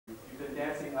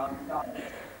Stay on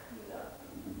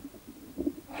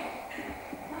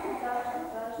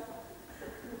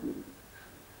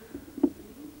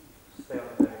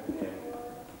the belly again.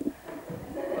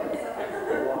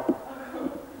 1,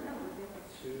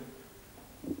 2,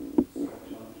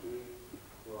 stretch on 3,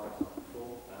 rise on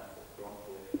 4, that's it, drop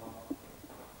the way up,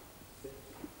 6,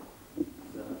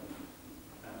 7,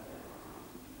 and 8,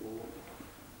 4,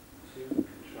 2,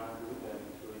 triangle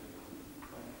belly 3,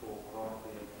 24, right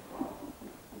leg 5,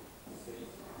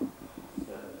 6,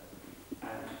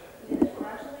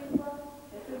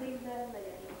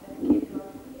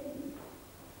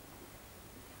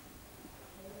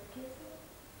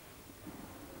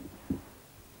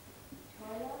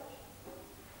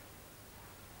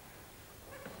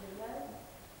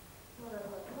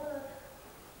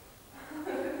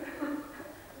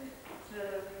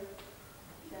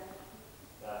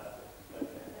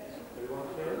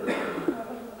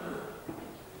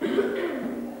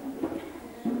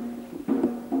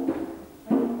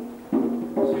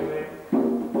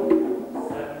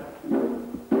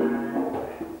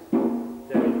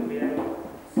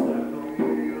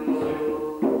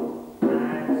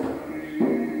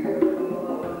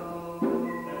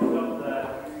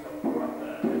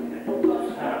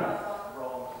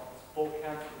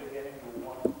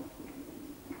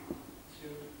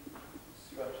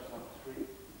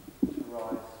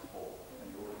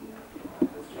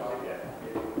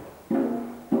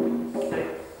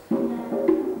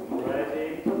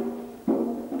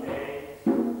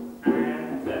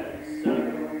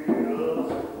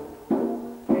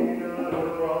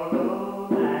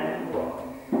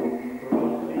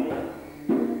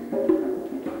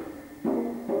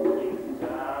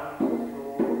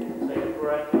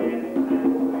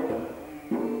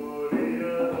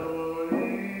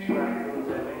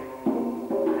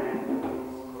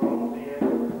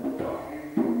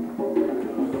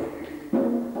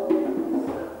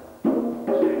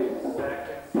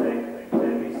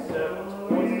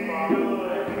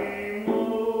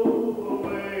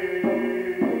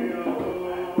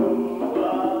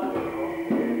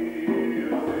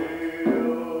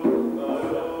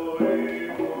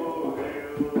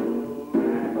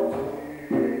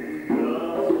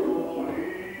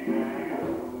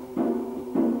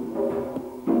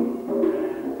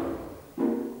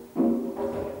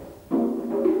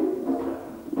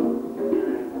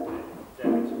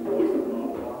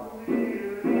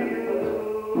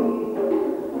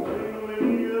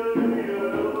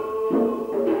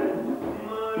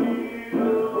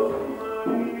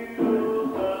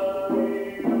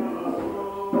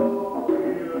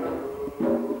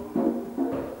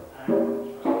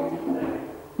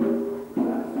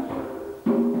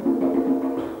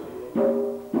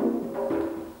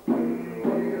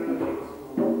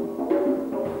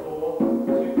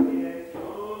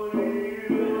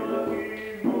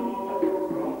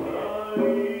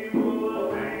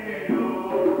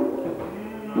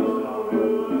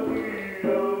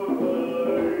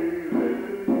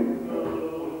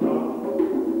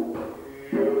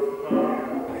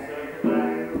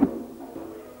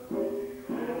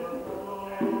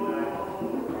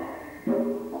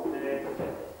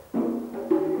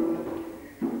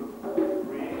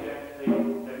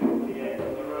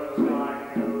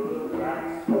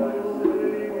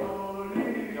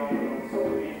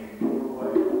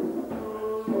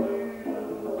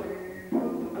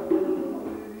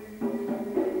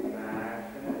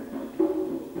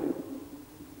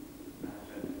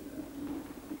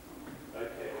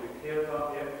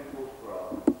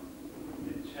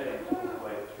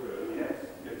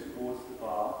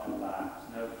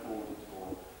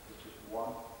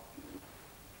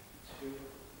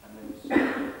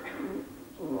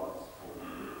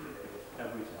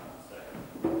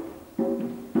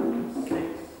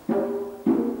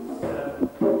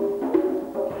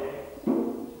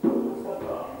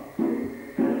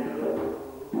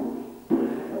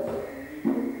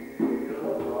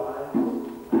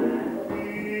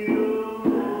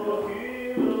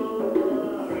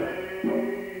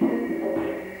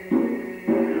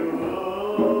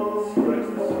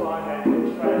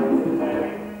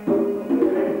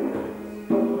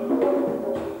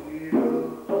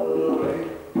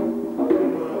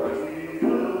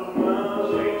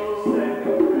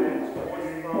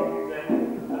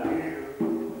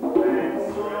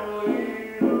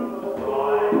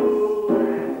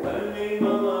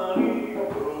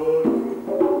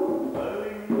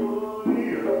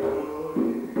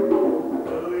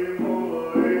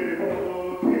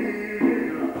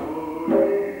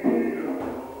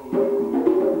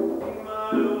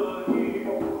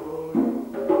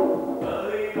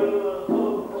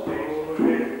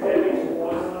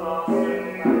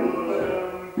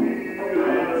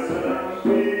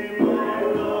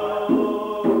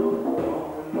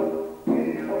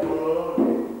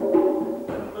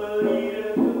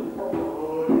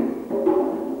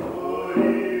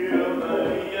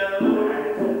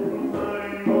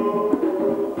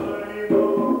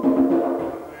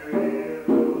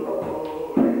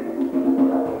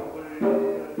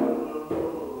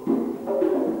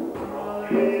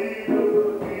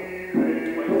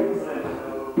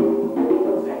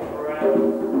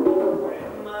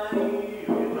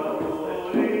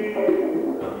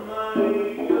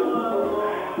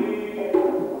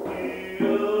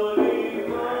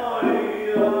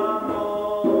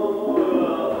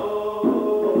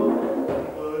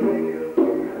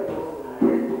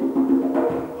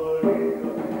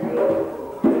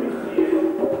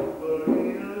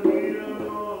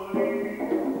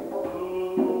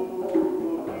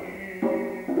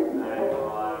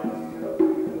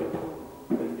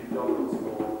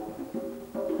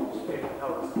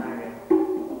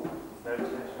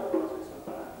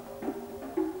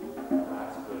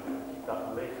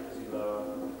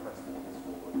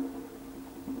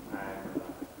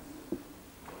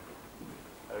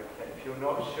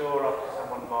 not sure after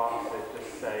someone marks it,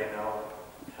 just say and I'll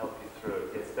help you through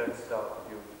it. Yes, don't start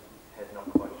with your head not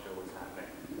quite sure what's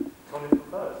happening. Tony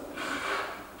first.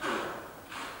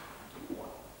 1,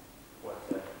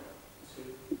 quarter,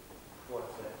 2,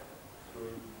 quarter, 3,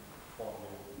 4,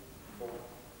 4,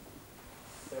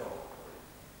 still,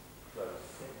 close,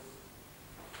 6,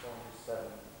 7,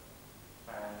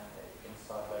 and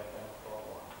inside leg down for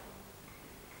 1,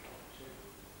 2,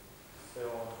 still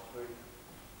on 3,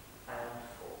 and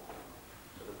 4.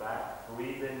 To the back,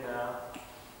 breathe in now,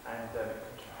 and contract.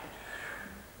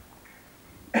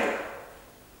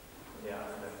 Yeah,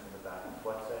 and then from the back,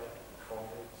 quarter,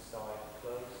 forward, side,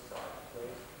 close,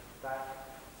 back,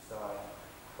 side,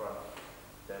 front,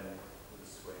 then with a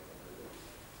swing and release.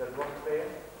 Is everyone clear?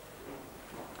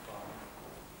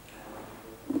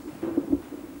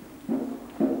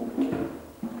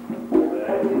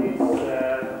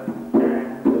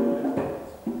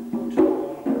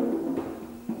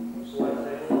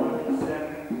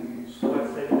 So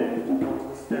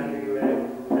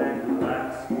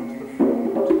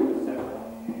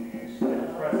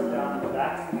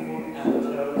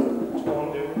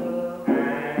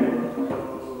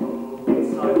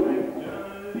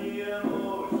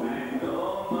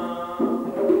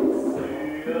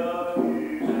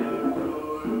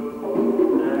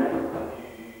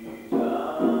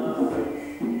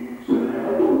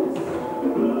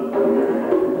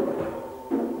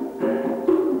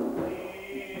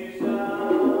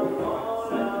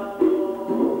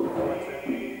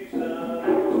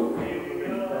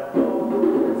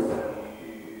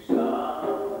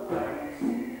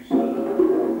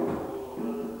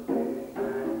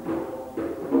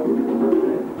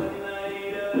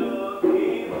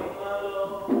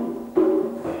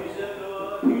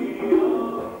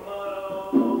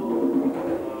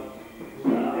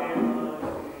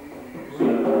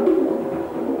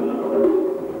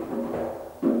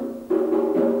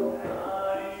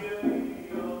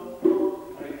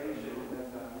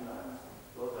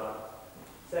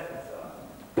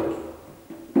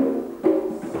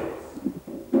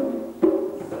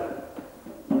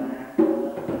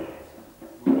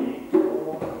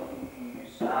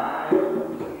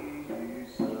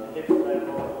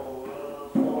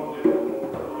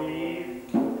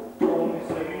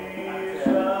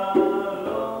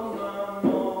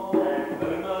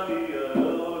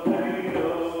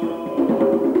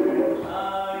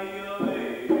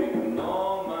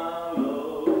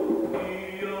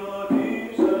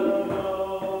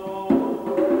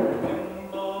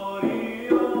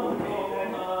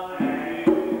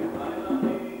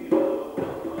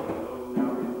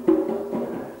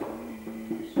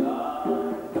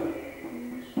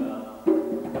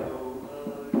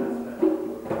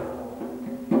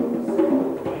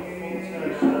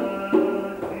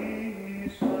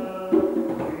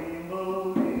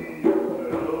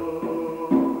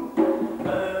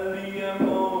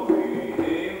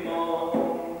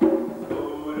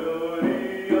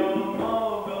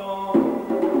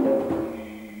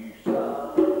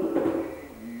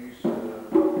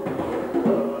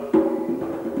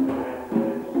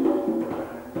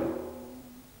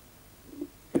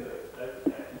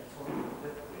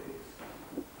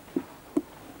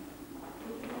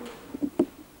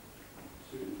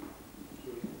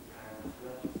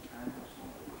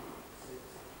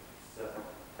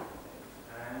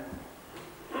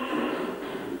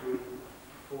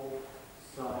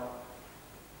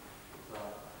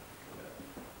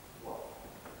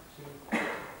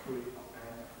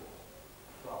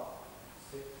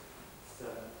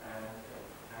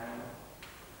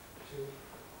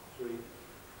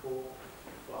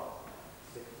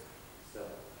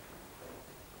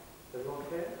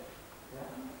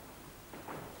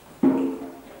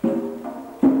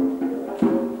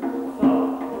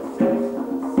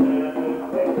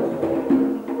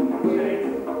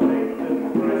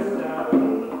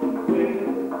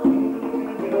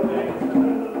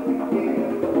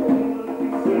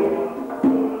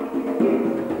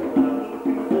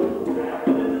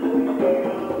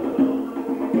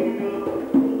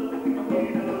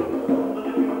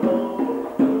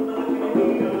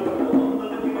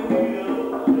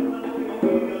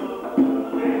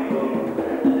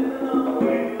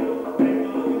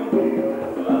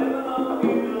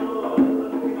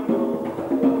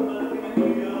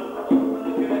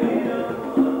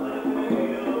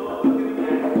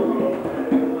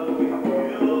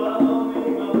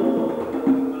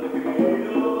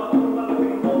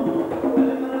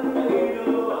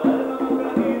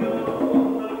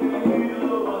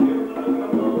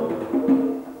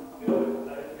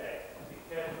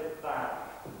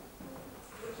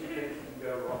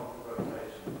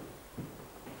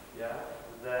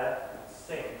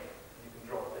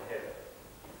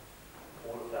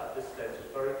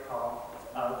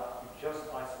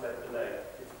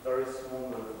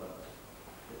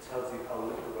how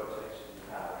little rotation you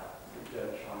have. So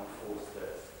don't try and force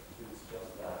this. It's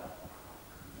just that.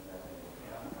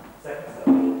 Second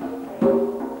step.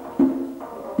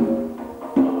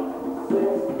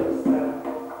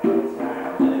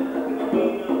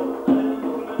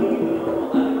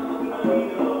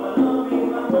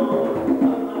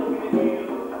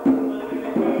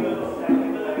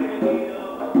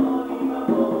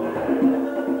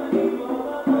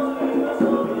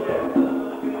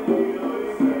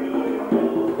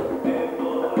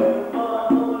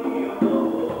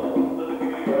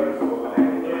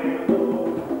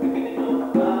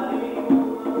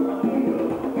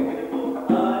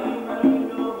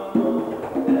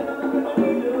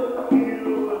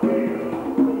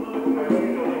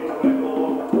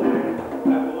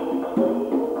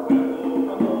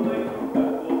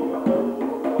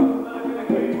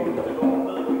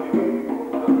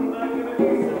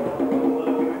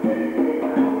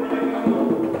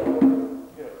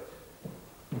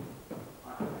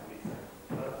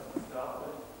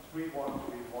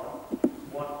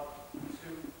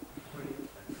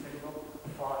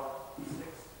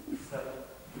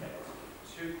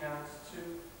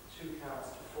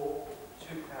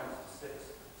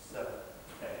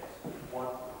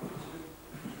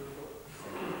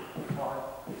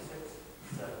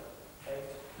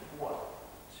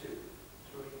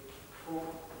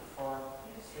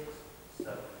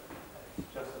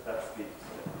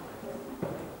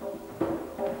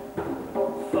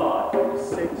 5,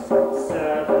 6,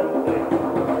 7,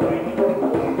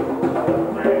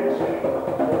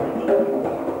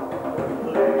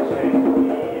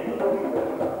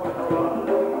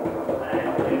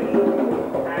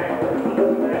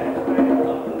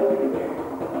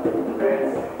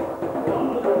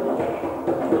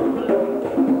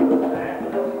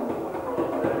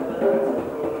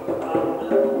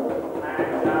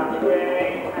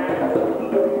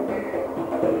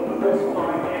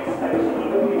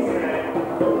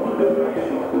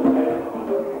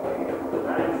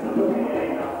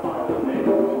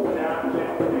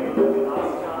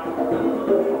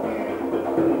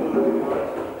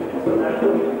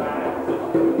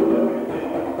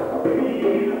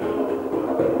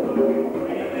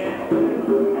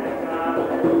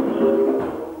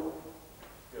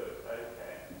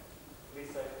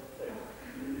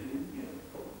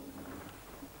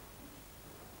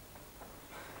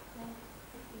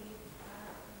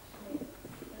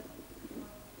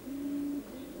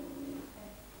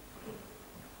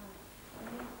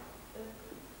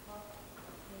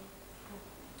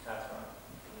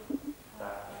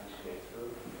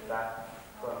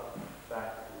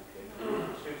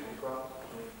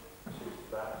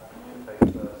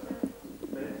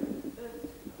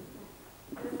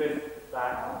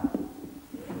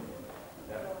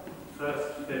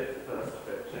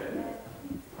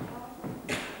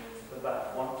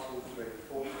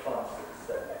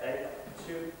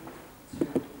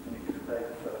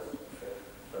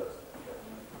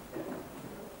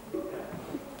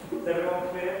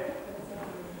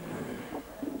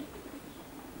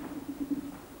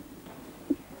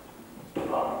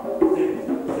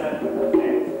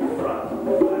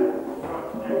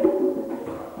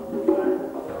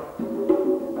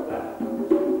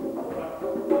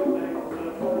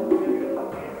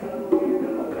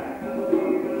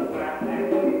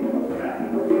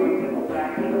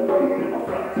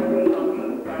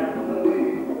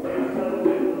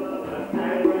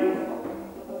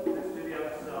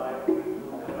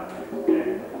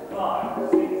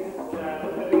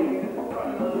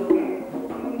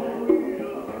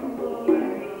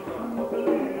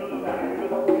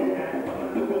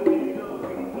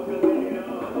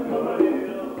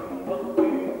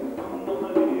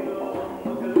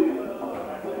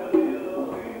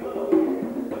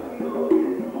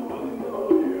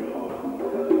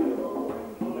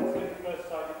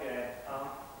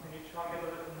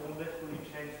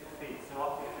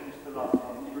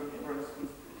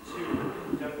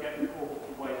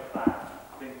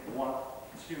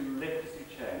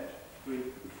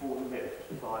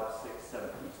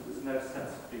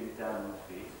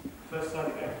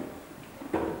 8.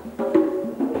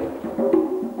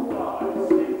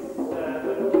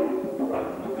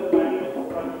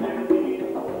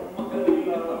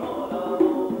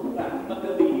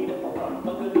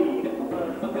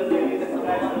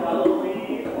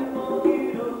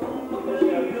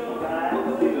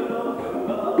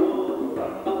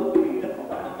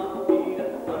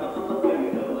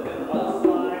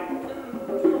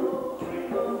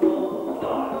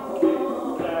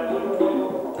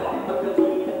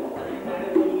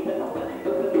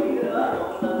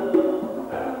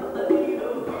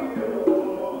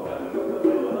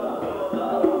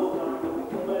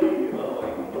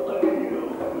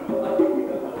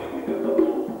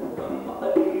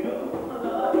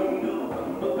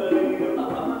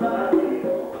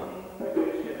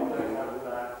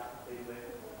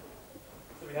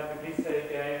 we have the glisse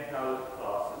again. Now look at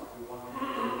classes. We want to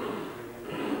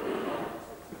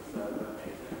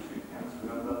 2 counts.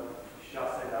 Remember,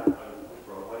 chasse that over,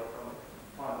 roll away from it,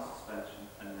 final suspension,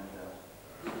 and then down.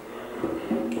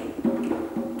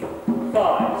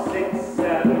 5, 6,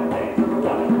 7, 8,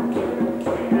 1, 2,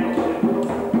 3, action.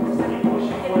 Keep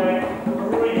pushing away.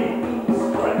 Breathe,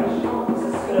 stretch,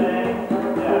 sustain,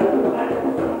 down, and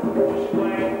push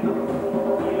away.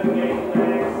 Elongate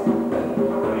legs.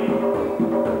 Breathe.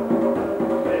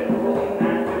 Then pull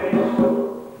and finish.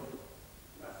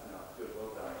 That's enough. Good,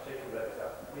 well done. Shake your legs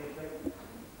out completely.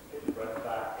 Get your breath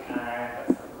back, and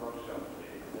let's have a roll shot,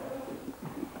 please.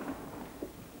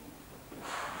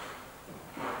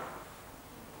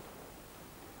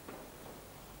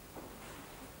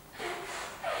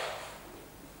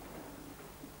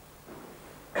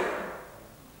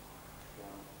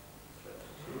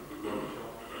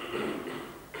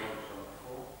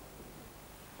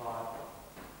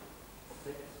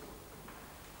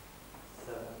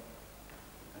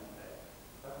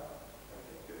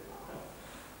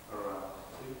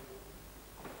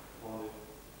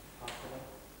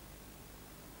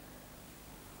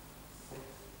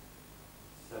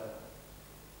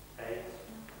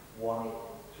 One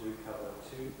to recover,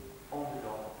 2, on the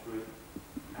dot, 3,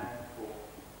 and 4,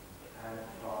 and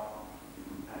 5,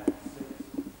 and 6,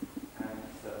 and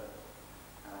 7,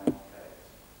 and 8.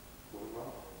 Forward 1,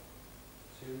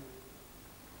 2,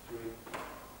 3, and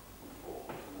 4.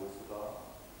 Towards the bar.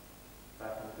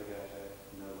 Back on the dégagé,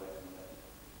 no weight on the left.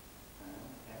 And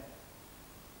 10.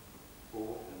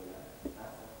 Forward and left.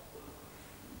 That's it.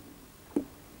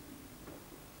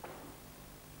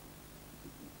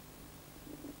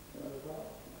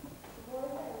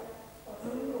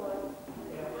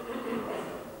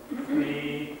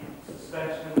 The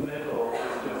suspension in the middle is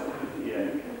just PPA.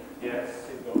 Yes,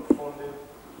 you've got fondue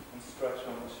and stretch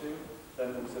on 2, then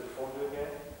moves it fondue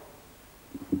again.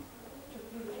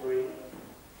 3,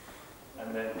 and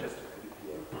then just a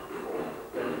PPA. 4,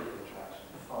 then contraction.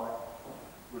 5,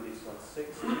 release on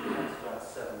 6, 2 counts for that,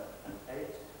 7 and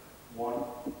 8. 1,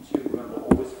 2, remember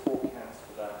always 4 counts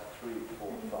for that, 3,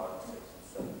 4, 5, 6, and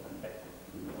 7 and 8.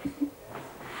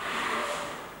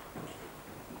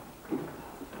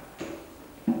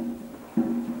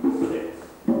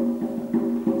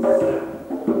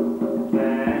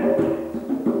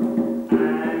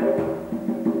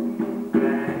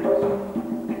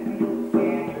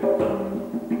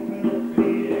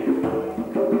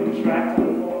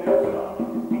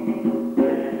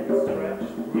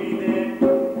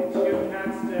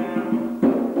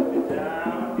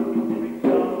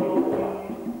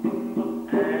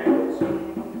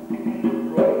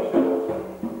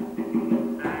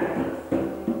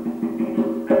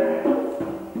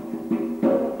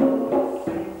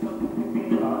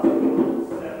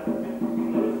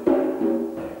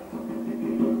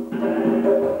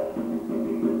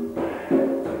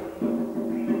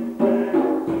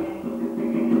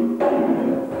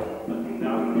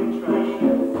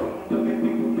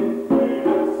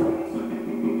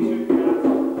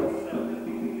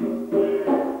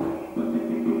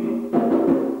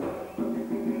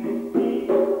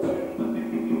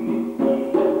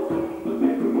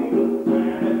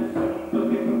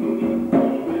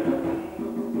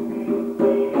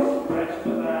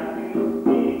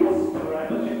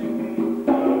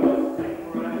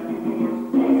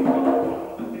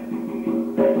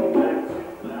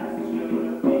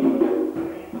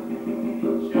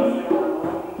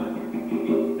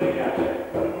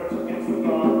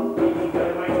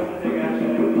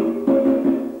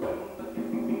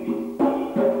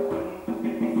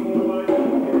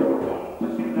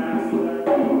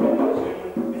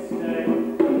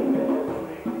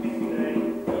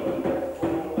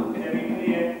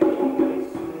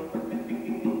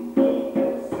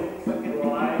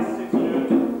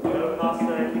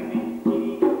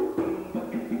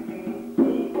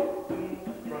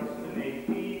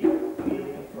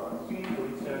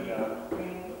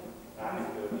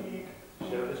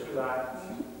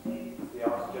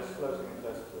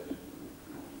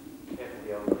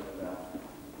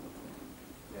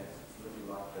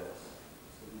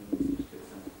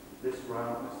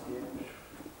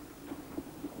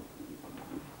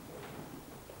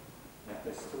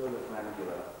 They're still a little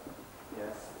angular.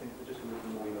 Yes, I think they're just a little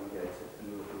more elongated and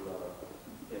a little lower.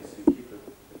 Yes, so you keep the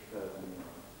curve in the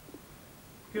eye.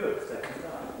 Good, second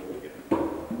time. Here we go.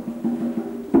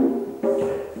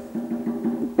 6, 7,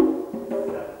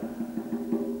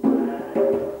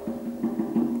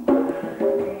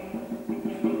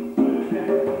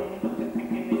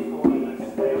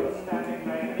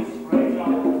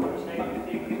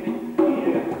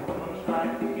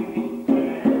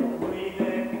 8.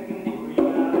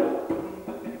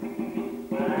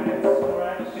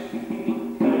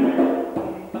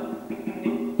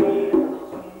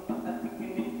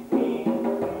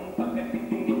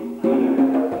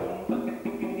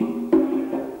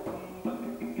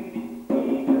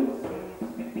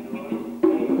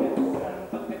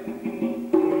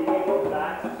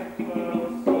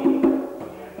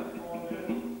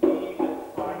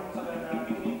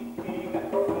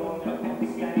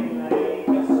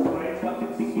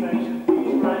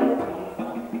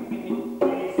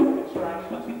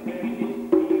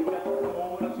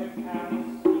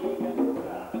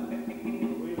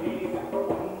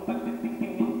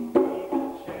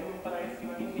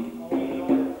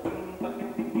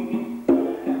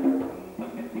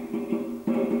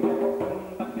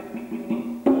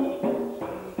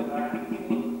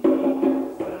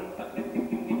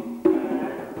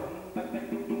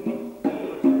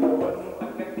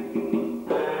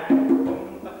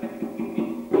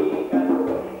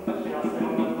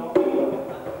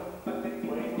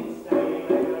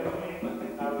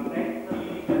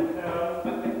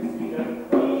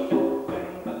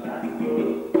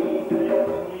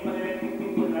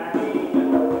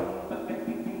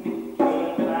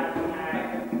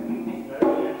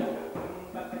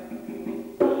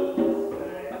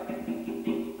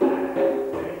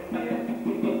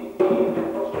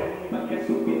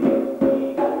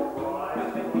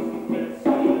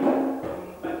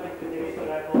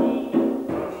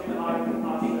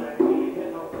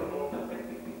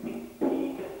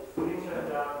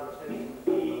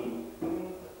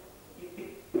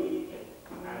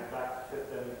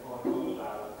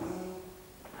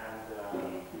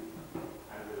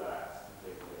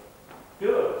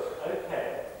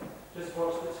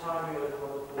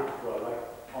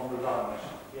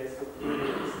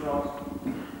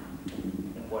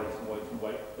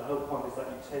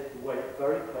 take the weight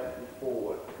very carefully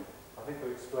forward. I think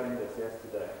we explained this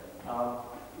yesterday.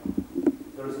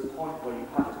 There is a point where you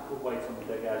have to put weight on the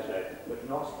dégagé, but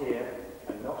not here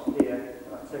and not here.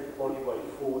 And I take the body weight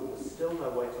forward, and there's still no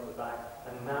weight on the back.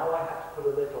 And now I have to put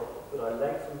a little, but I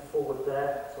lengthen forward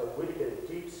there, so I really get a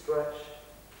deep stretch,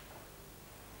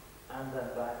 and then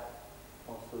back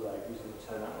onto the leg, using the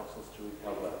turnout muscles to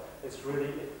recover. It's really,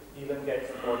 it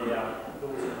elongates the body out. It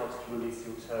also helps to release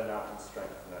your turnout and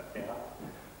strengthen it. Yeah.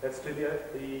 Let's do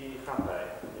the frappe.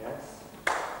 Yes.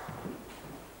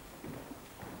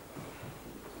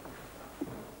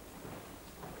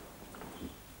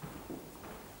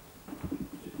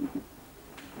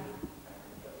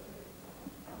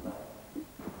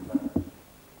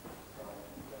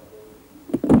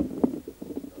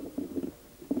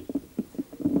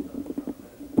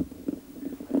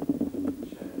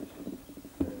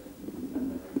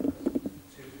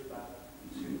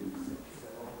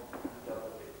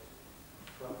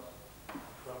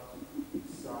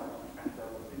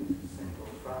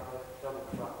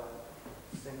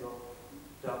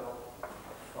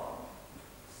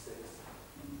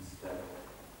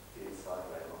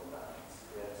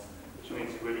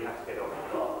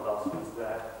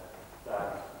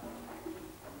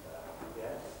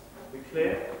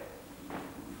 Clear?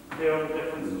 Clear on the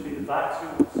difference between the back two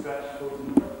stretch forward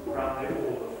and round the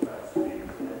all the first feet,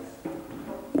 yes?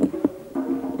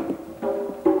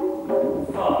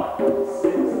 5,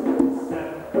 6, 7,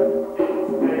 8,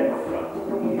 head, front,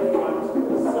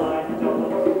 side,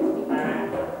 double, and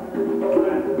side, double,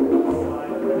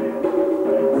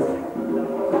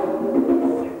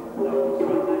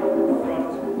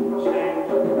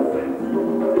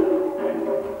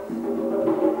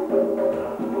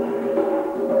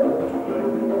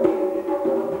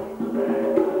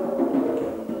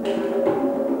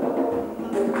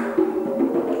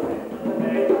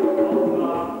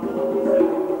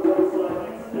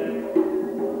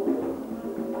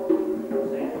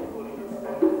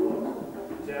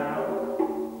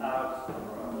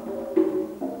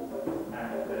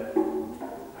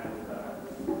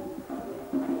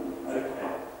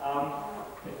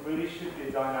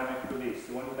 change, dynamic release.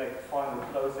 You want to make a final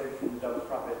closing from the double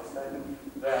frappe at the second,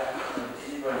 there, and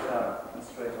straight out and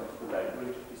straight onto the leg.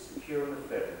 Really just be secure in the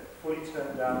fit. Fully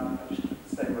turn down, and just keep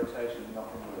the same rotation,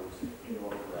 nothing moves in your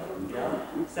ground.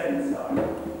 Yeah? Second side.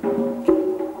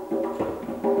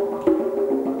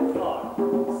 5,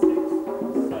 6,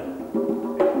 7,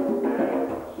 8,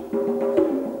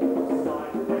 and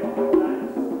side, and back.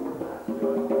 That's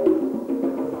good.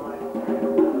 Side,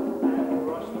 and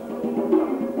brush the floor.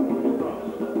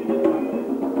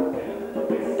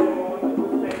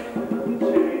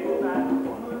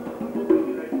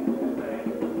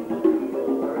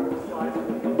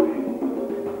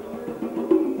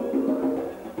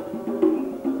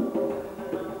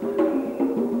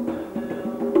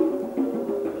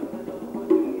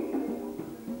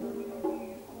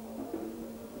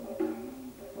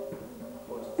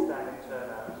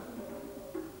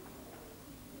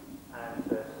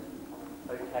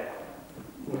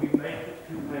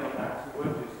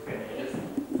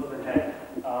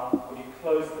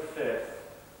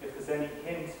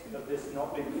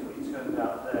 Not being fully turned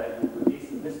out there, you release,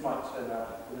 and this might turn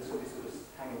out, and this will be sort of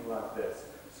hanging like this.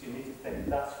 So you need to think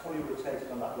that's fully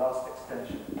rotated on that last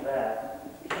extension there,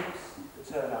 keeps the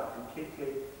turnout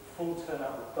completely, full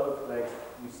turnout with both legs,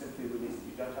 and you simply release it.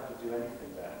 You don't have to do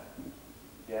anything there.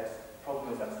 Yes?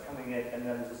 Problem is that's coming in, and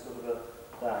then there's a sort of a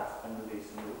that and release,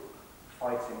 and you're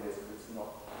fighting this because it's not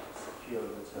secure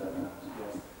in the turnout.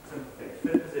 Yes? Simple thing.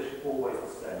 Fifth position, always the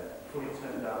same. Fully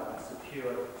turned out and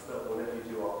secure, so that whatever you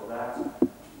do after that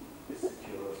is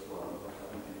secure as well. You don't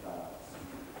have anything balanced.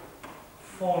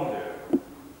 Fondue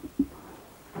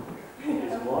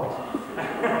is what?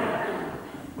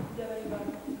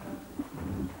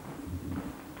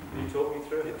 Can you talk me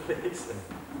through it, please?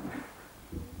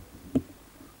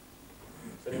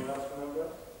 Does anyone else remember?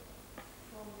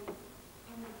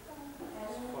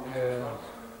 Fondue to the front.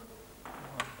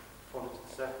 Fondue to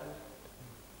the second.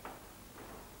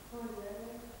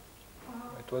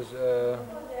 It was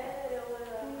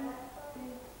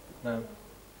no.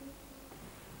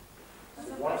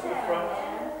 So one to the front,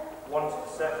 one to the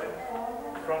second.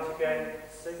 Front again,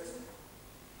 6,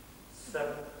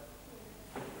 7,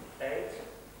 8.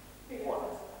 1.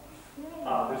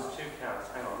 Ah, there's 2 counts.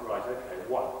 Hang on, right, okay.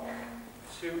 1,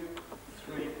 2,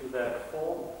 3, you're there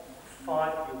 4,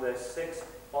 5, you're there 6,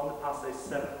 on the passe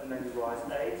 7, and then you rise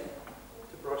 8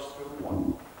 to brush through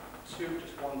 1. 2,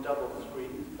 just 1 double, 3,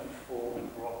 and 4, and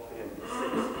properly in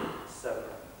 6, 7,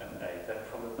 and 8. Then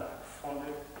from the back,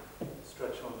 fondue,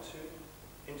 stretch on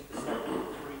 2, into the second,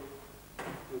 3,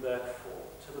 there, 4,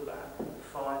 to the back,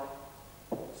 5,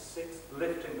 6,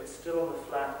 lifting but still on the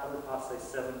flat, under passe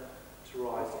 7, to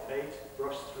rise, 8,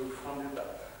 brush through from your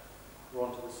back,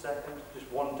 rond to the second,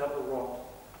 just one double rond,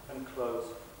 and close,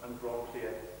 and rond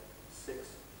clear,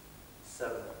 6,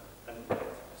 7, and 8,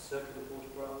 circular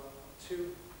vertebra,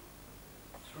 2,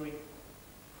 3,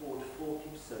 forward 4,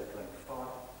 keep circling, 5,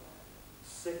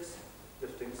 6,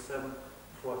 lifting 7,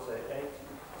 forte 8,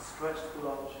 stretch the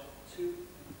lunge, 2,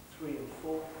 3 and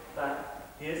 4, back.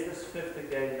 Here's this 5th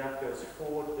again, that goes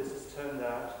forward, this is turned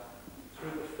out,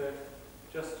 through the 5th,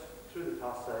 just through the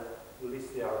passe, release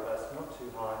the arabesque, not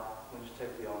too high, and just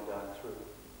take the arm down through,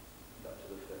 up to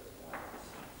the 5th.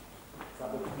 Does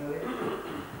that look familiar?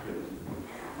 Good.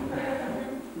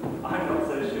 I'm not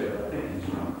so sure, I think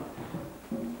it's wrong.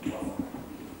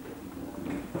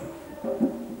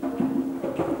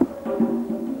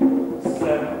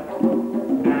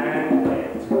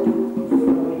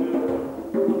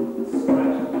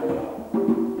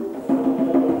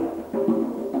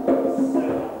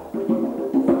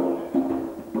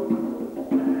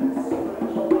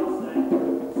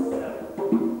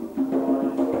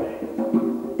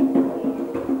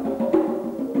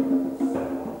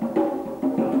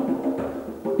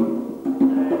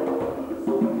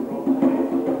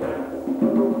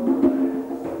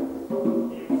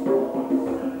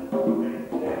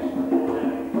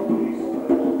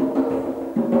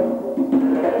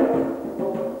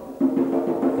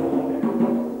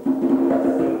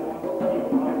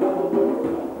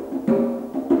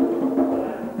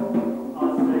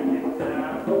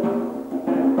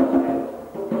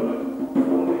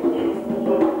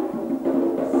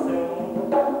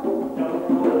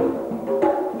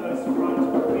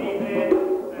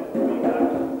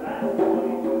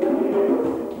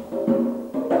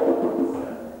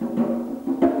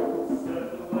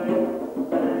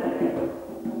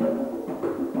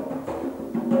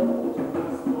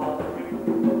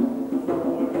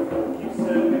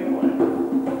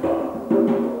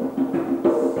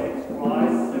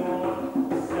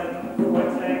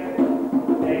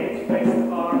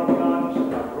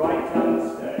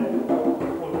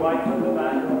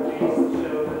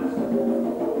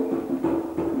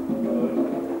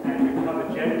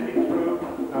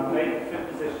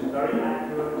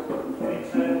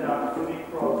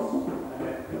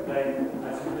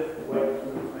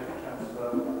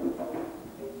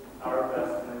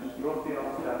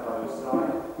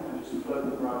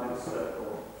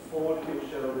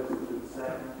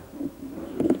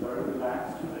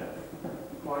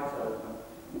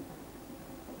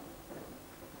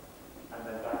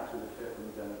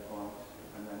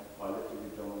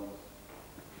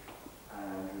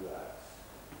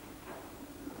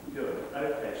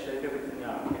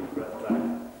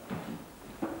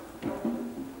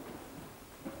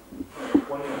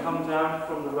 Down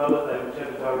from the roller there,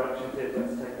 whichever direction it is,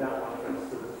 let's take that one for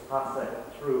instance, pass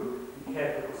that through, be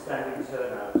careful with the standing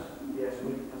turnout. Yes,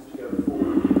 we have to go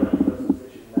forward to that first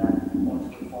position there,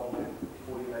 onto the fondant,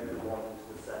 before you make the one into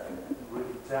the second.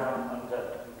 Really down,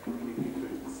 under, and completely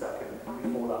through to the second,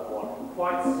 before that one.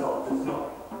 Quite soft, it's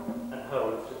not, and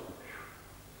hold, it's just,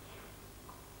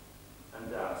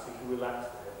 and down, so you can relax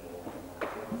the head more.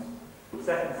 Yes.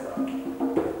 Second side.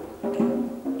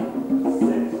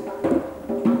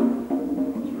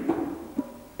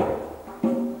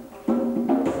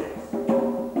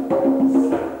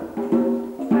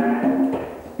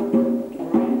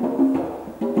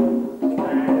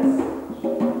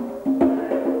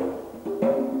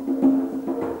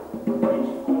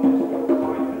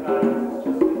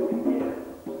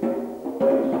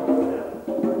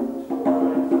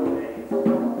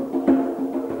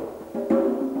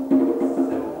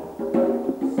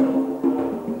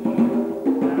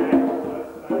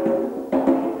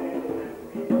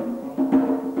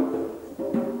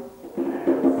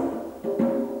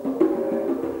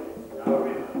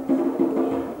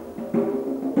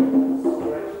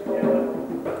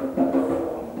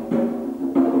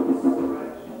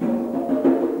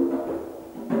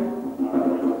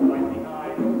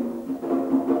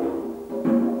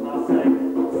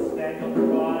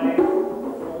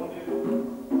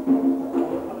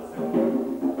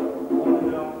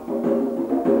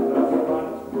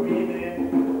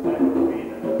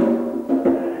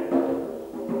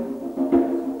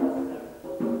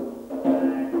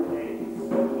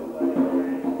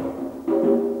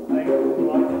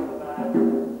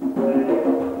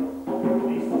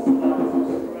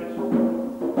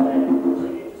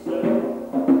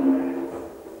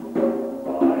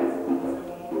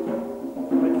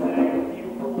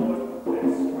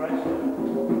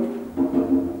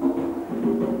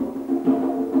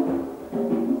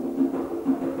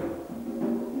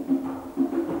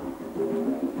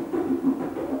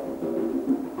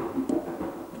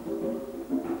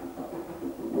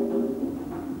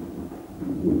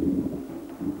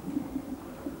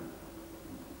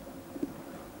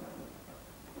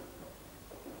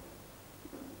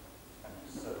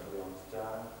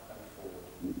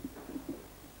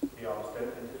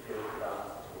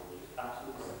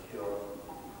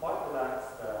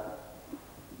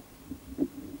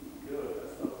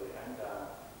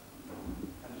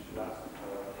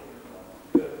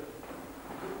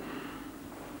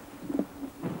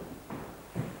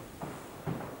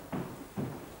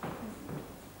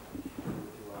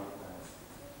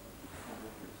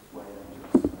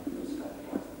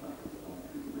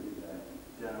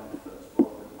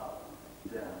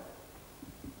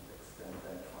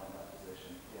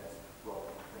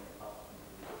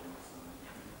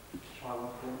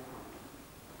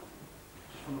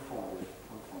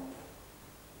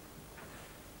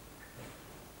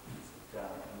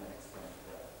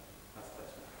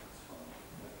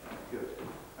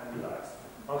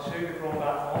 I'll show you the drawn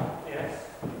back one, yes.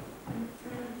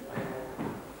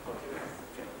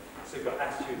 So you've got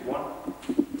attitude 1,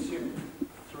 2,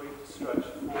 3, stretch,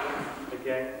 4,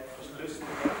 again, just loosen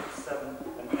the hip, 7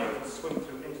 and 8, and swing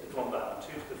through into the drawn back. 2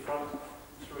 to the front,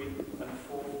 3 and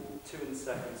 4, 2 in the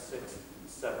second, 6,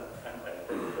 7 and 8.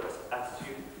 Then reverse.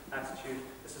 Attitude, attitude.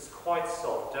 This is quite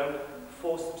soft. Don't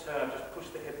force the turn, just push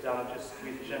the hip down and just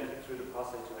squeeze gently through the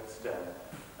passe to extend.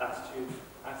 Attitude,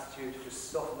 attitude,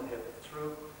 just soften the hip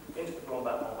through, into the drawn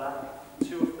back, on back.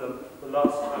 2 of them, the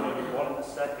last time only 1 in the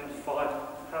second,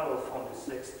 5, parallel fondu,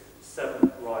 6,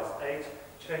 7, rise, 8.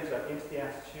 Change that into the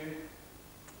attitude,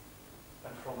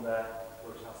 and from there,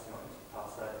 rotation into the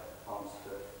passe, arms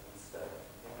first, and stay.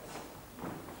 Yes.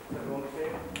 Everyone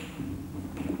clear?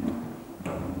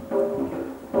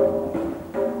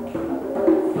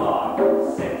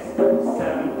 5, 6,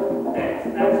 7, 8.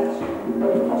 Attitude. 2,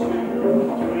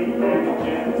 3, and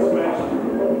gentle stretch.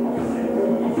 6,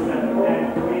 7, and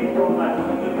 3. From that.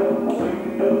 2,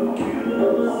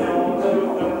 7, 2,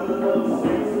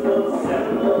 6,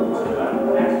 7, 2,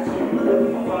 attitude.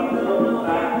 Front,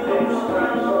 back, leg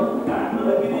stretch. Back,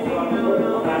 front,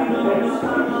 back, leg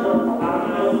stretch.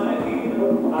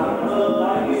 Arms,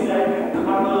 like second,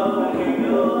 arms,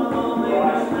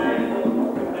 right leg.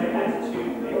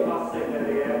 Attitude, les passes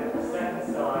derrière, second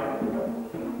side.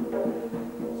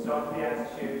 Start the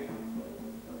attitude.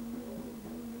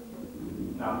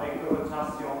 Now make the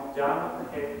rotation down with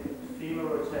the hip, femur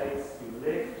rotates, you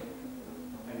lift,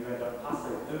 and you end up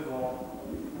passer devant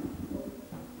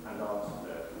and arms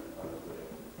there.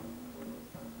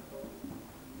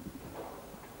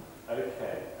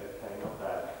 Okay, not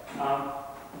bad.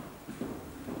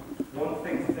 One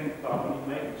thing to think about when you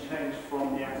make a change from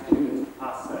the attitude into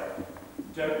passe,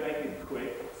 don't make it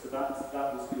quick, so that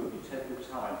was good, you take your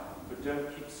time, but don't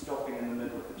keep stopping in the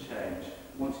middle of the change.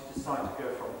 Once you decide to go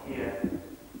from here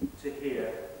to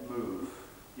here, move.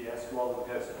 Yes, rather than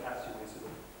go to attitude sort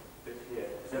of bit here.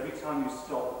 Because every time you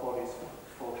stop, the body's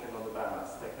faltering on the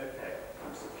balance. Think, okay,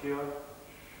 I'm secure,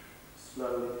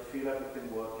 slowly, feel everything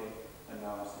working, and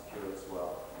now I'm secure as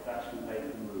well. It actually made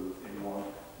the move in one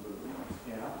movement.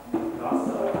 Yeah? Last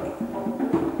side.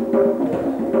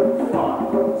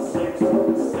 5, 6,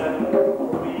 7,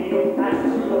 breathe,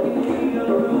 attitude.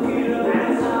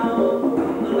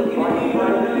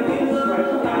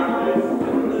 Stretch downwards.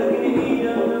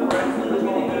 Press the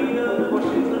shoulder, push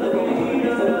into the floor,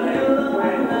 release the leg,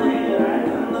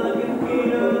 and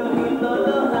breathe back.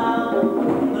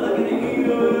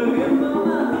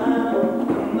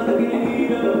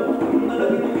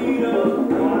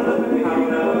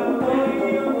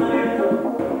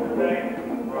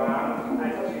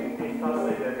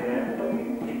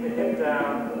 Keep the hip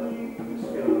down, just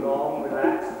feel long,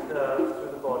 relaxed curves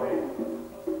through the body.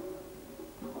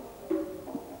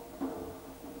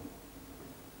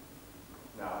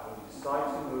 Now, when you decide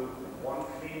to move with one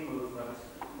clean movement,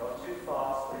 not too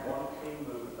fast, but one clean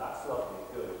movement, that's lovely,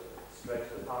 good. Straight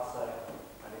to the passe,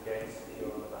 and again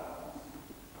secure on the balance.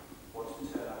 Watch the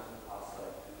turn out in the passe.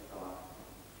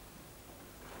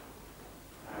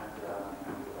 And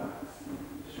relax.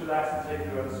 Just relax and take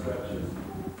your own stretches.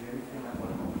 The only thing I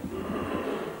want to do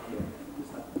is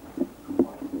that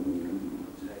quite rotate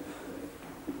today.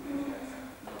 Yes,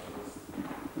 not just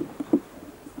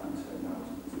that turn out,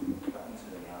 that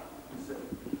turn out. So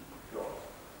you've got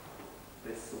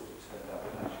this sort of turn out,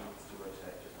 which actually needs to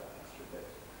rotate just that extra bit.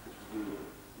 Which really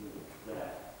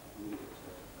there, really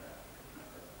rotate there.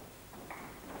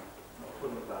 Not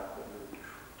pulling it back, but really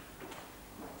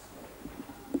maximum.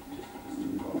 Just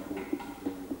too far forward.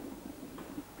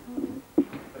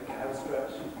 Okay, have a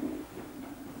stretch.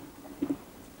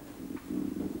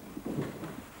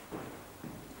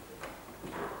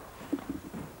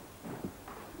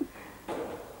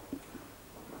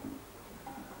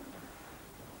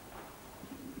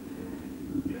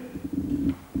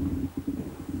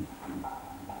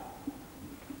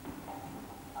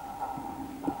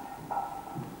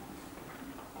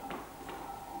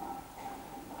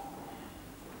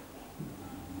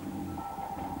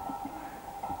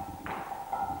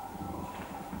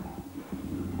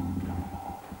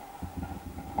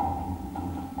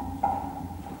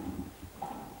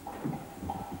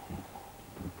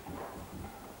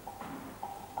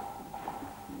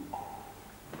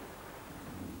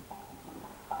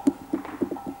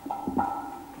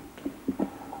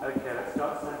 Okay, let's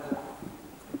start center.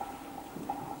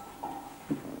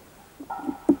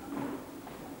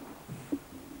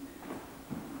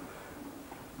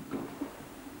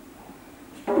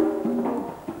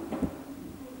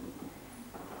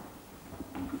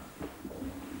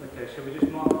 Okay, shall we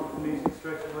just mark the music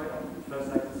straight away?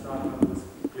 First exercise,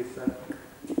 please say.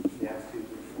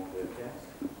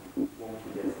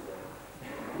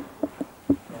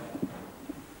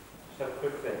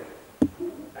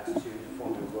 attitude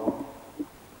formed as well.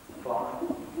 5,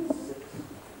 6,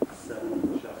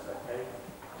 7, just okay.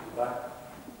 Back.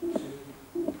 2,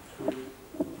 3,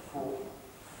 4,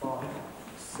 5,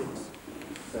 6,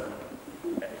 7,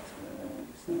 8. And then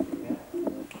you step again.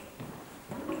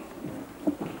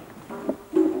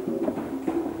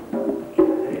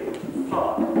 Okay.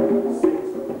 5, 6,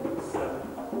 7,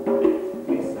 8.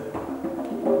 Please step.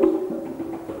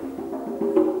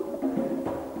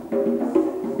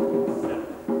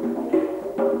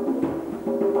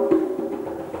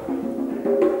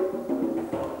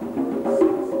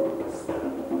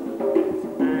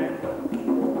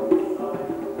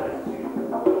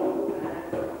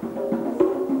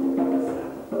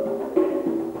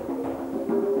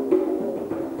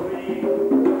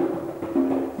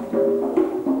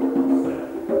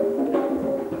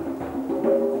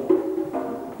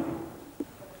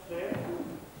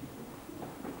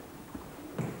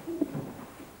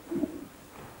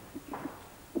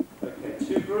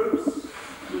 2 groups.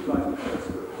 Who'd like the first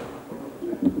group?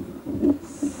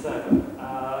 7.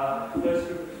 First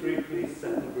group of 3, please.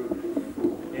 Second group of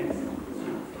 4. Yes.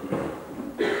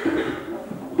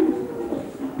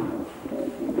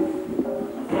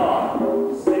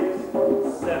 5, 6,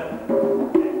 7,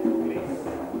 8, please.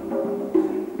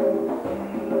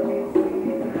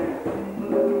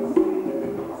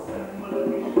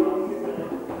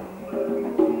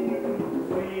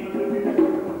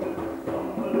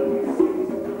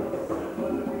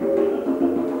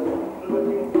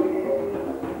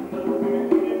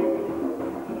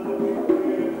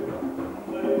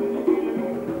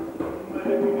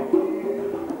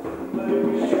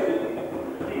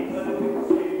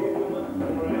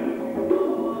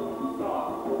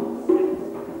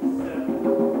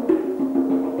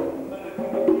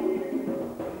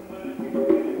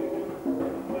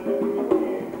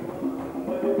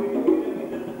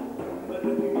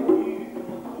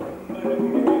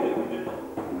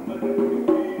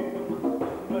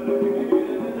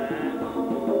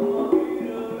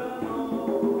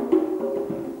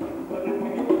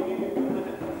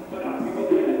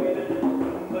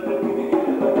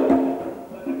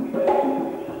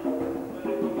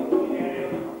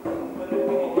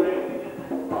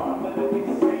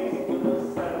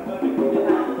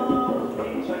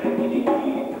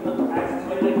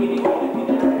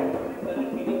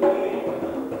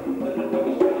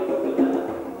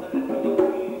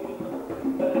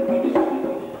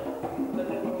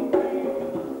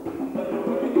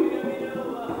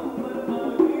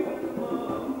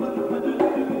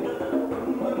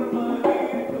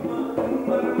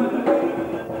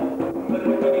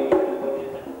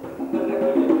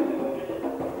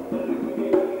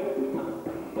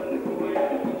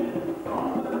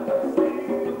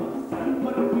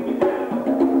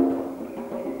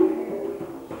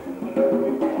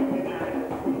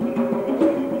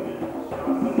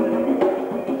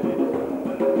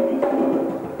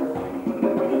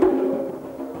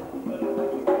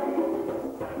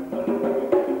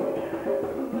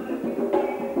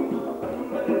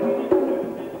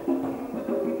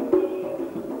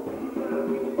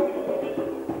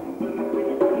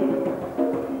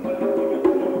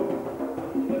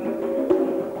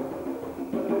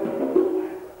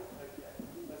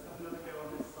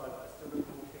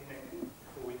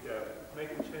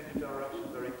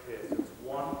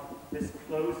 1, this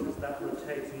closes, that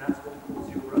rotates, and that's what pulls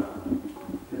you around.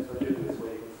 Yes, I do it this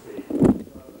way, you can see.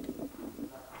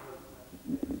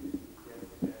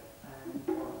 And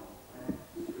 1, and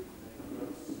 2.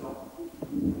 Then stop,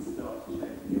 and start to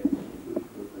change again.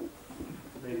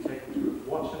 Then you take it through.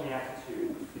 Watch on the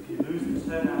attitude. If you lose the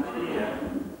turnout here,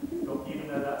 even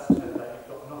though that's turned out, you've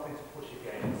got nothing to push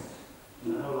against. And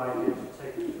the whole idea is to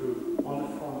take it through on the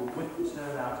fondue with the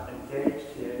turnout engaged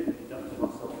here, the abductor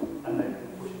muscle, and then you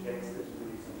can push against this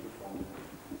releasing the fondue.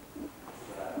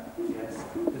 Yes,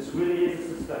 this really is a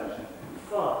suspension.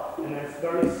 Far, and then it's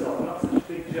very soft, not such a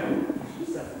big jump,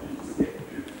 just a stick.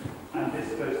 And this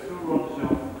goes through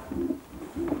rond-de-jambe,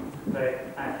 leg,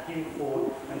 and heel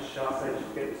forward, and chasse to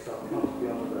get yourself comfortably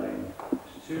on the leg.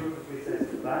 2 of the 3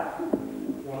 sets to the back,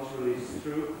 1 to release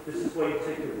through. This is where you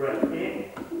take your breath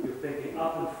in, you're thinking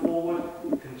up and forward,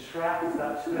 you contract as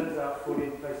that turns out fully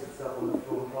and places itself on the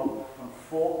floor and drop. On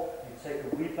 4, you take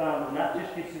a rebound, and that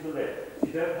just gives you the lift. So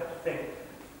you don't have to think,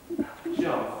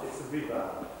 jump, it's a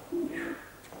rebound.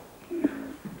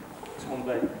 It's one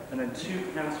leg, and then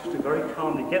 2 counts to very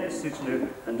calmly get the soutenu,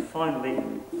 and finally,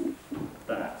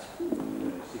 that. So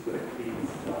you've got a clean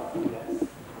start, yes.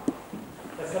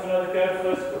 Let's have another go,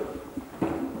 first group.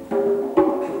 5,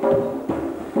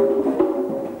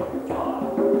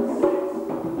 6,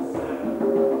 7,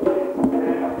 8,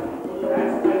 10,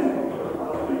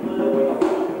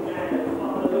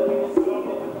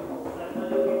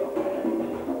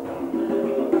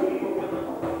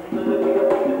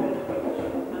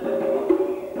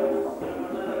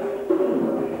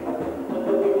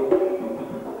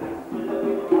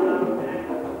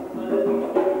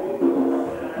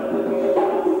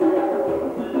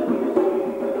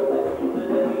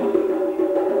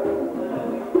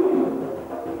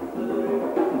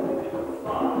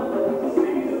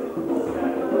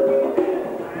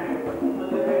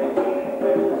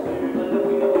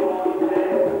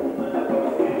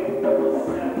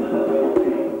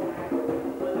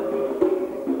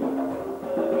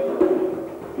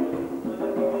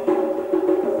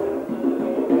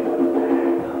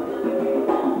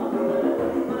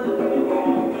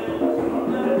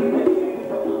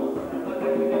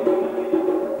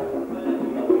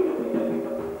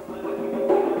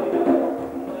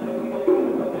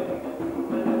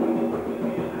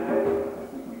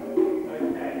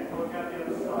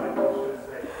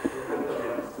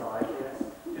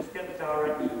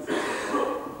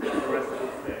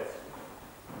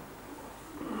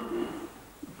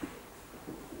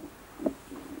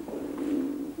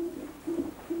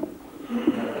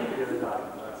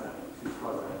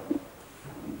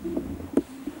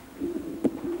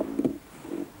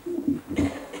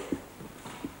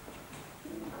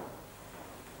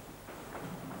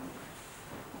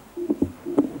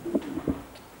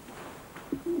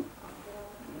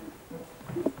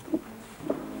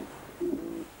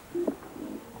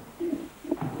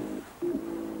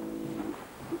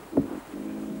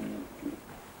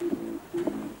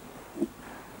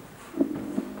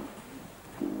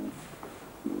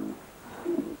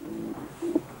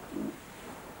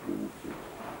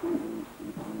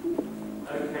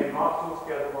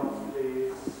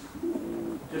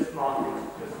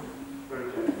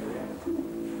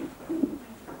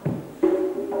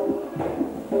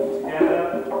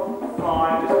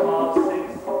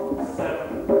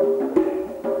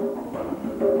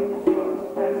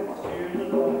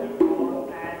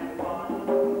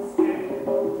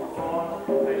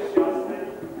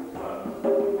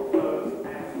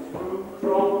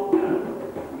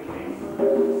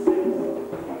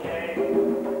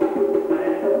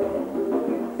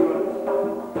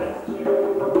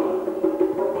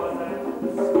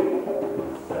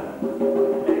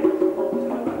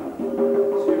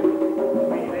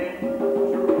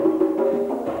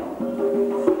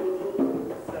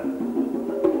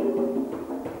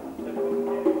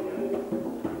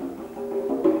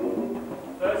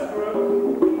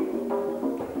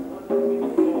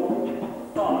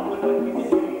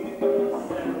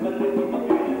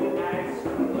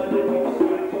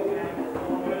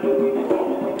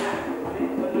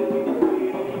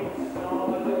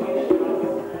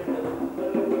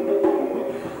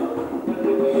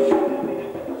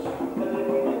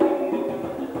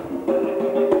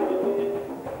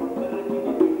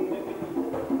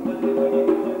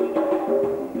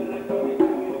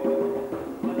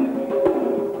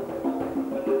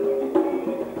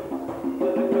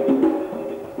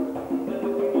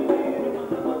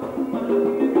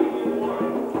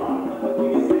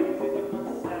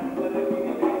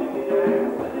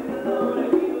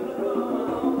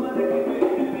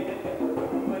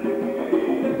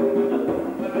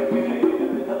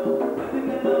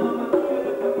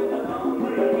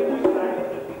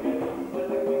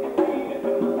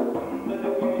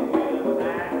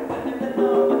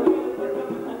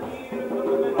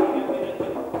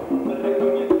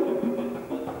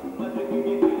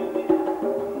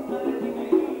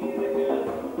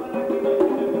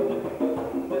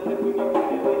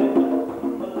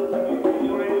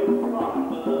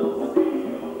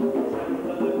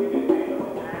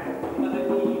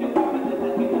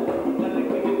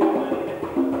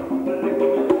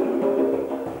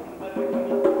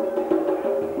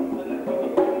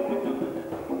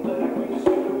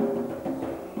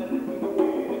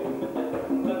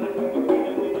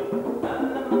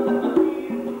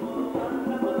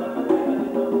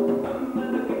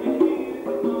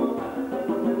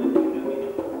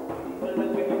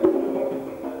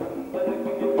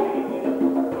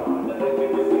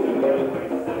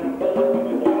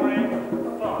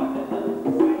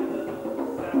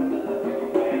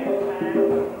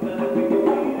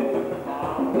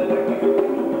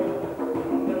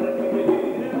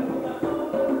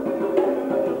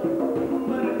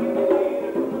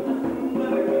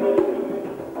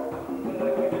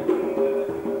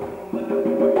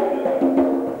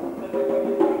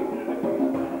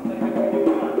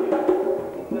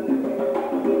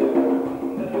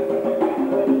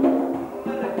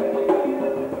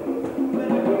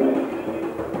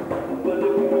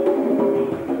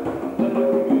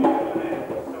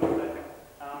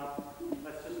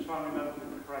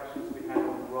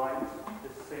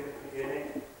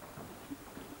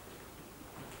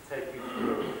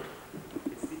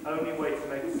 only way to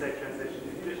make a safe transition.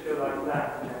 If you just go like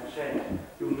that and then change,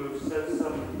 you'll move so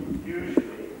suddenly.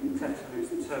 Usually, you tend to lose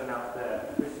the turn out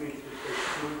there. This means you just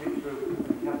go smoothly through.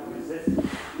 You have to resist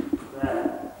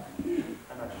there,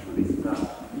 and I just release that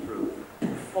through.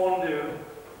 Fondue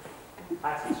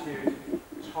attitude,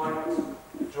 try not to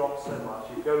drop so much.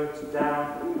 You go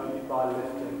down only by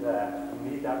lifting there.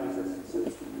 You need that resistance. So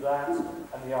it's that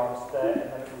and the arms there,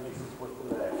 and then it releases with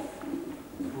the leg.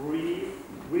 Breathe,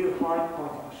 real high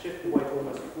point, you can shift the weight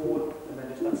almost forward, and then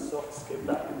just that soft skip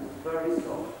back. It's very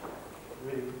soft,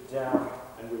 really down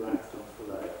and relaxed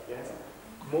onto the leg. Yes?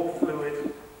 More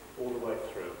fluid all the way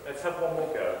through. Let's have one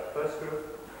more go. First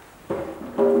group.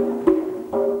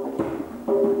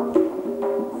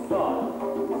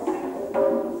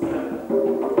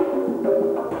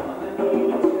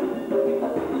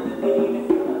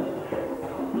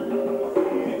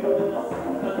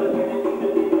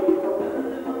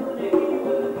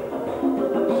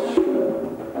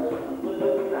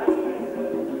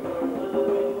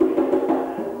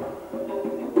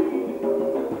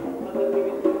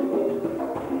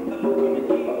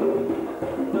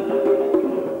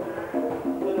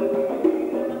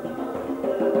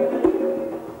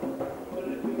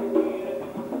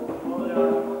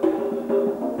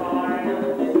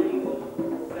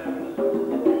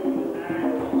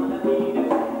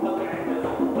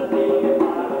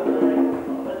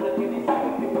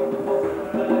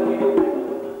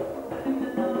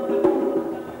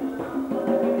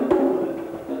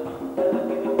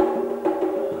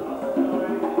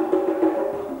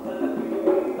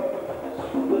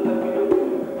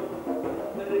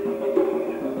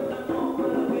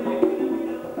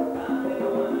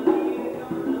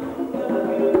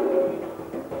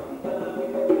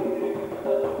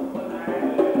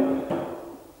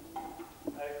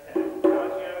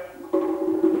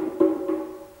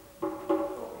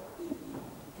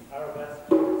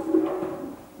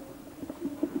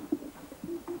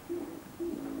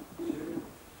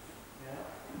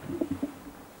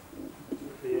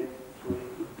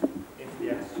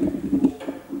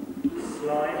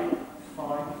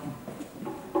 1,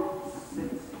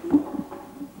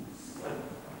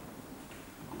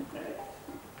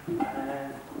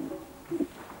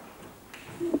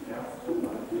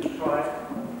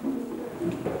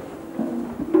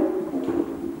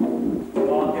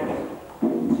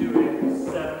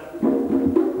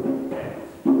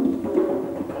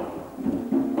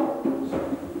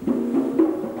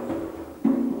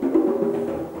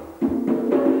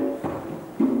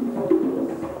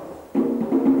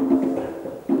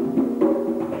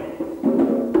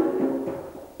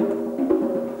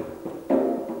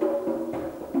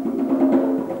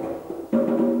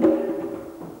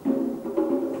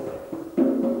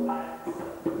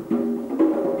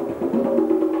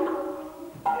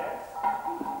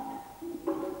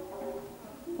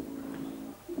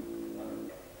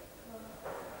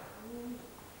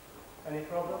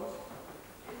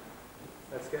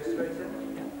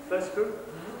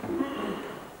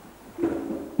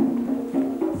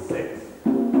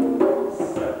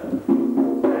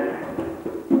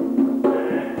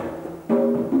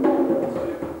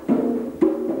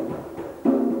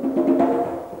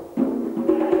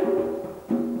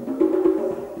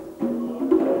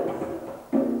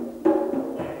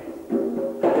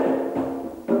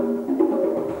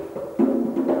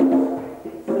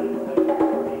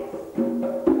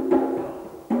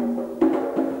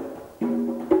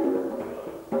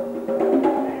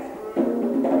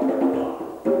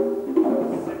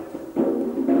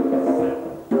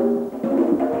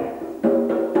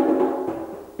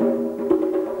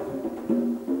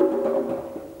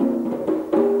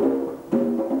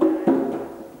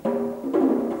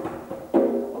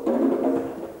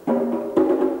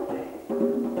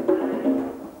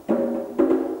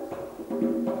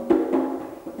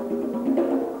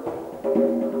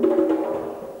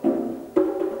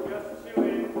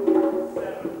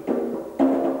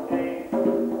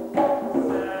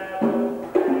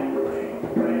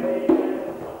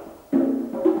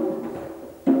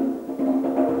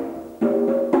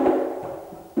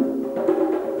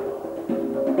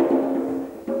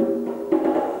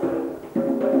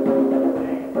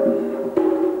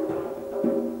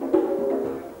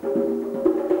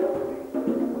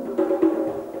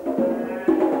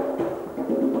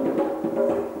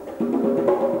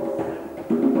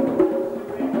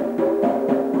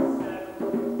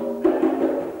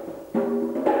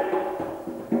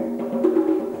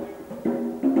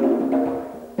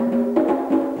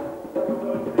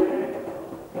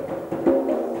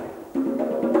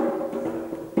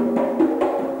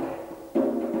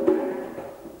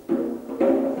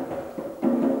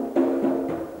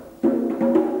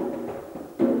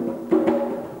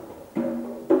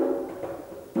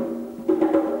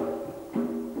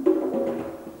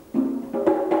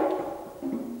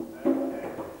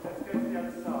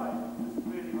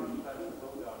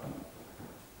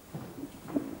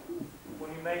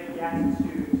 you make the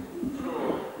attitude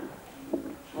floor,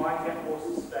 try and get more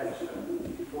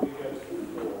suspension before you go to the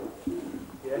floor.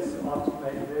 Yes, after you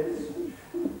make this,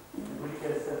 really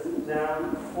get a sense of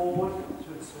down, forward to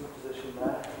the swing position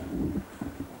there.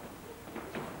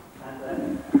 And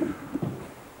then,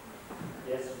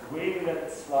 yes, really let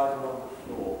it slide along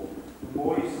the floor. The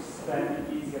more you suspend,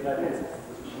 the easier that is.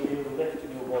 There's real lift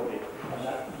in your body, and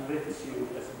that lifts you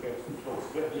as it goes to the floor. So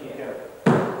wherever you go,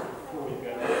 before you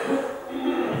go.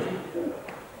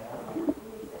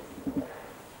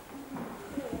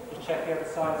 Just check the other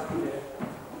sides here.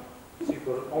 So you've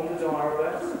got on the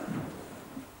arabesque,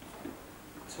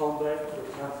 tombe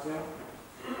rotation,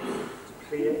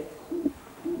 plie,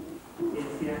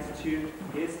 into the attitude,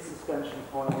 here's the suspension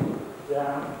point,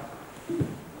 down,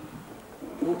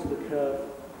 pull to the curve,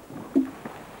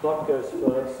 block goes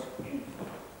first,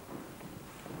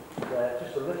 there,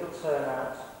 just a little turn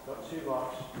out, not too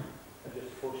much, and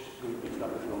just push through into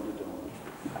that little underdog,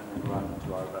 and then run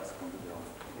into arabesque underdog.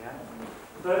 Yeah?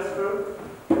 First group.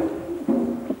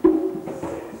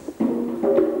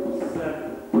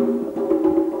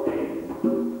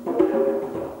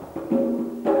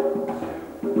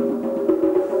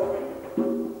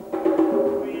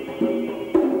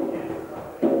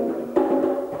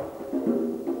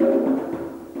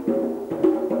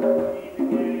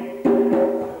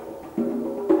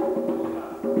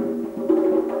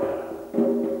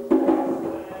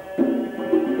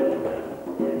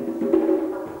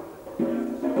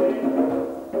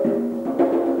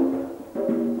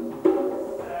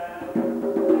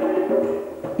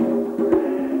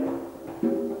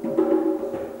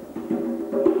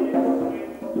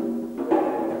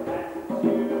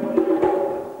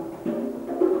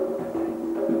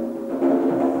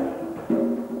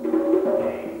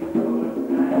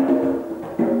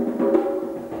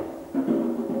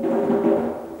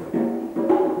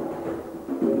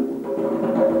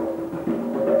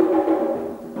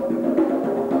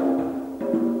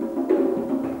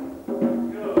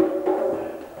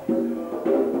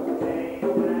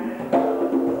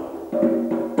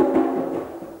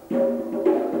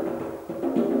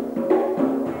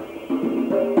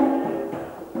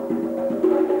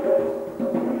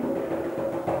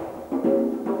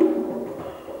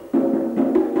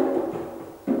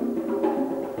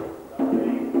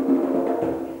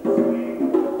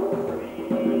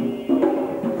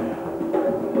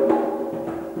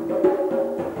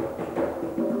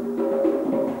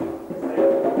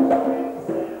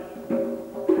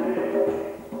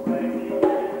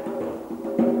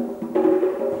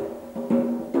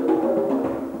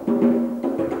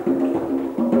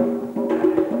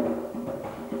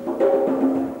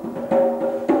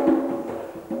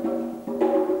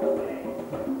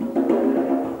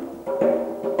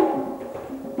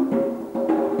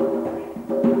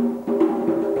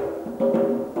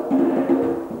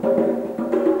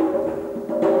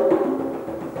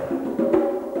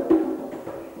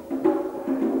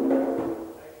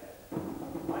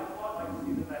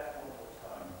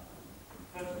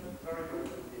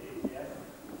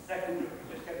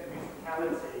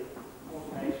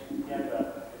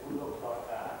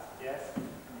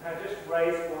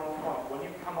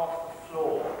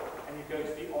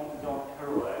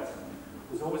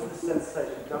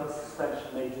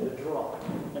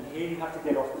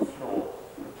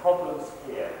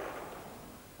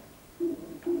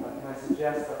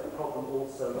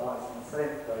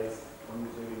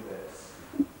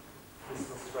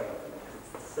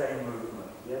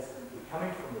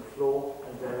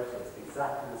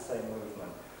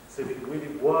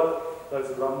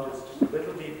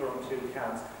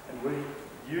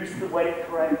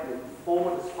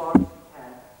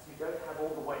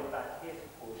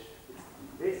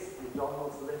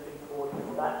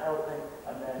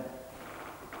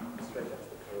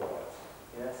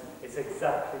 6,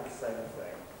 7, 8, 6,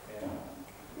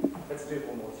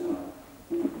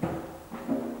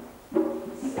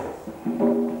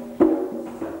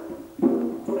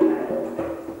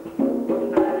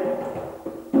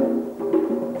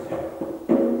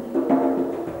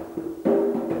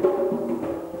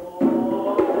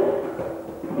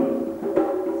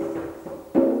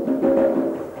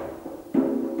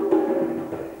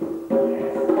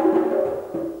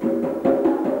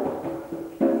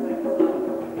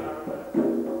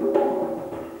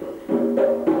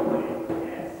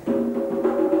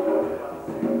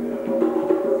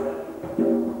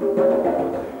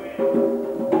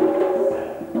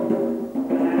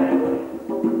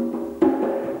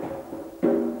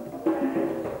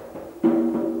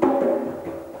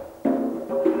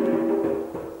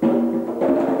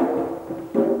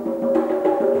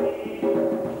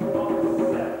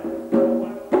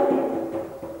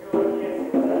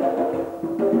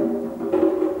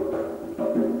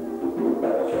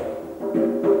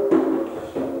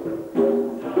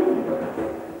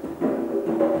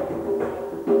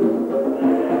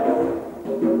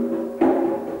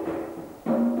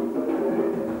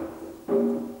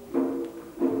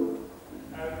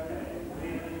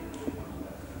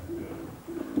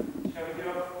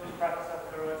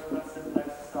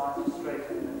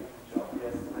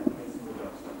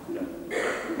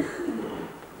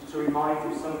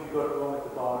 mind you, some of you got it wrong at the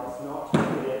bar. It's not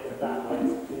clear that way,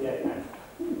 it's clear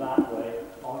and that way,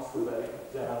 onto the leg,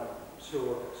 down,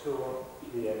 tour,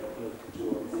 clear, lift,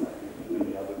 tour, second, and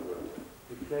then the other group.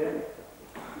 You clear?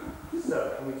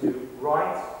 So, can we do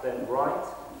right, then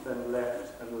left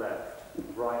and left.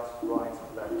 Right,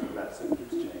 left and left. So it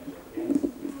keeps changing. Yes?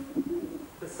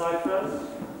 This side first.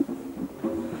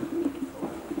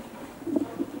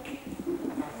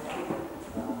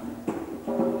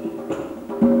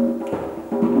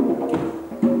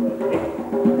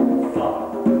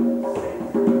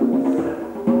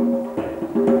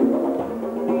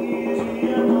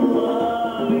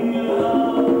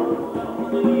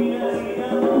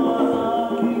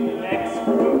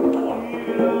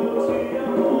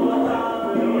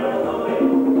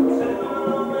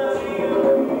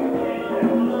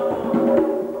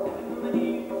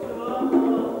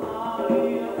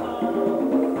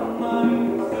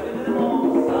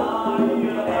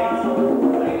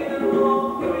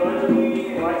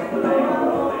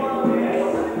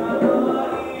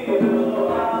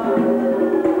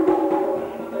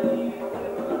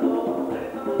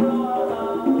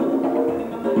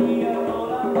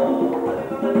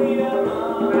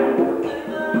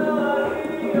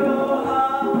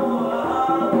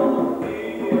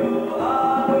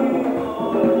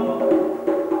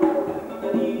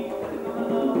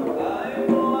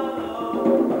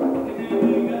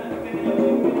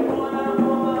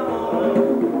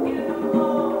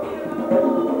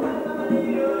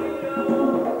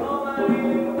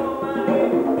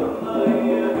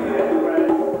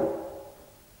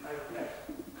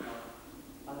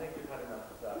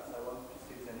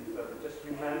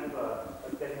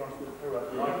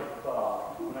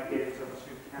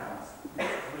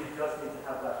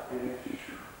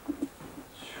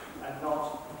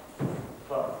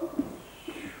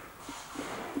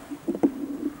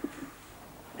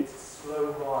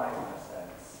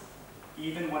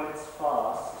 Even when it's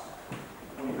fast,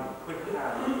 when you have a quick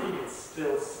hand, it's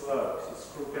still slow. So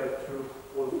still go through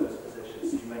all of those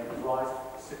positions. So you make it rise,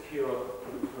 secure,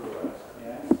 put it through.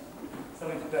 Yes?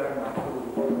 Something to bear in mind for all the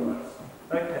pirouettes.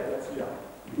 Okay, let's jump.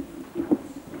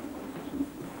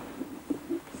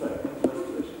 So, into this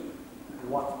position.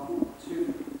 1,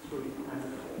 2, 3, and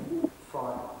 4,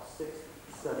 5, 6,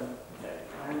 7, 8.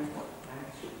 And 1, and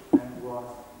 2, and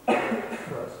rise.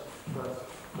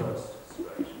 First,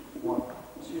 stretch. 1,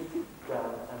 2,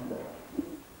 down and down.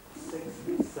 6,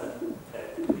 7,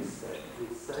 8.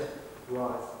 Reset,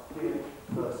 rise, here,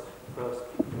 first, stretch.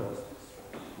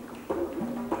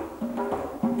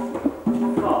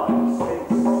 5, 6,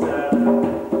 7.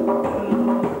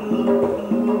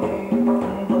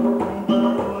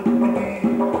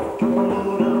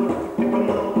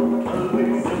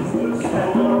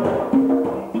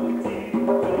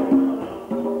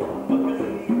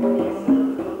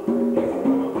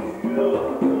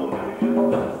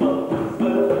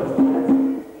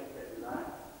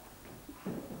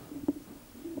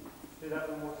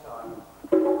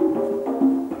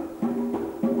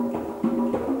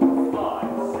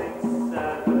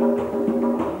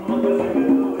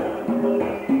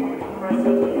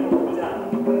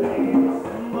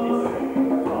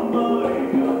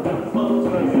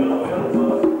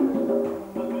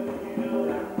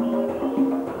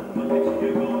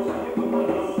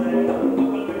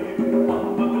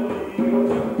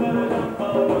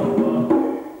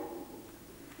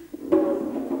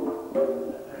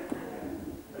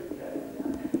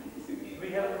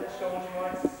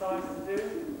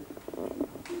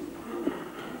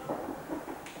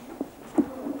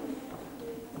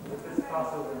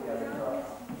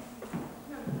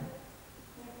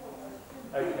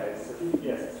 Okay, so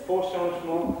yes, it's 4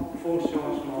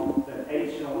 changements, then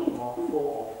 8 changements, 4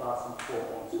 en face and 4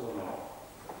 en tournant.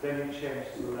 Then you change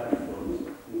to the left foot,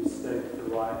 and you stay to the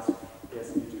right. Yes,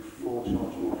 you do 4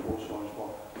 changements,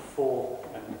 4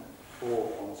 and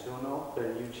 4 en tournant. Then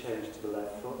you change to the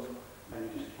left foot, and you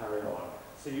just carry on.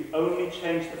 So you only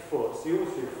change the foot. So you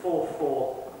always do 4,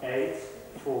 4, 8,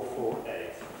 4, 4,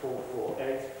 8, 4, 4,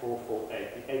 8, 4, 4,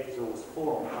 8. The 8 is always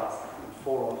 4 en face and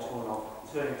 4 en tournant,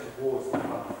 turning towards the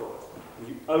front foot. And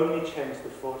you only change the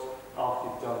foot after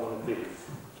you've done one of these.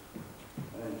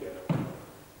 And then go.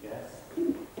 Yes?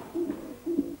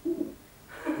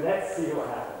 Let's see what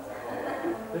happens.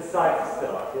 This side to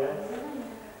start, yes?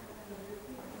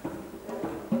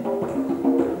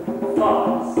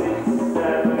 5, 6,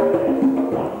 7, 8.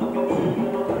 1, 2,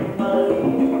 3,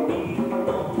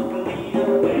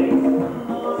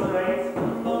 4, 8.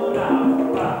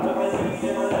 Down, back, 6,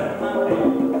 7, 8.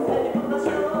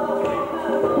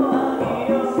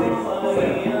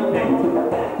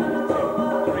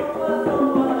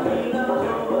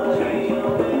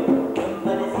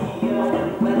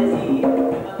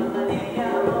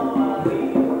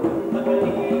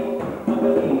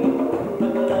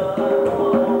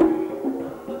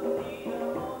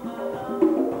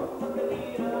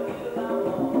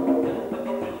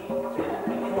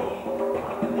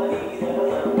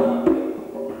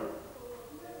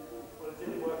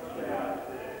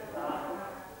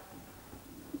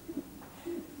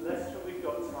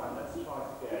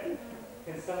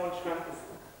 someone translate?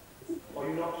 Are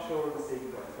you not sure of the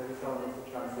sequence? Maybe someone needs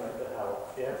to translate to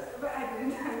help. Yes? But I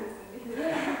didn't understand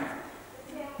it.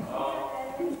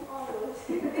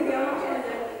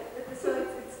 So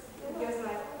it's just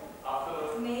like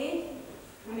need,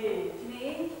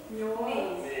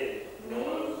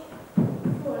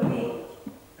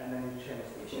 and then you change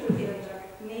the should be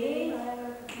like need,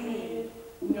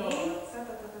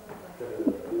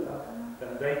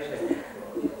 then they change.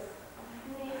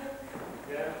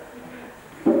 Yeah?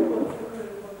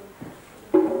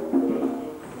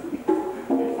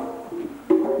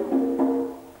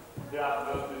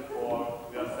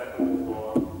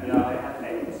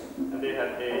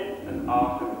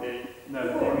 No,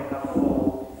 then we have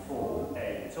 4, 4, 8.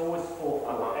 It's always 4,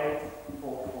 4, 8,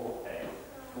 4, 4, 8,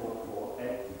 4, 4, 8,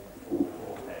 4,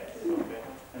 4, 8. Okay.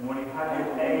 And when you have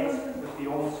your 8 with the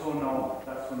ensemble,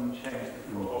 that's when you change the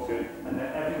 4. Okay. And then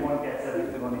everyone gets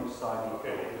everything on each side.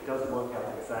 Okay. It does work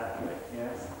out exactly.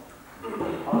 Yes?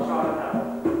 I'll try it out.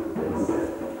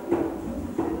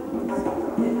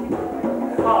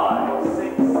 5,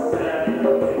 6, 7,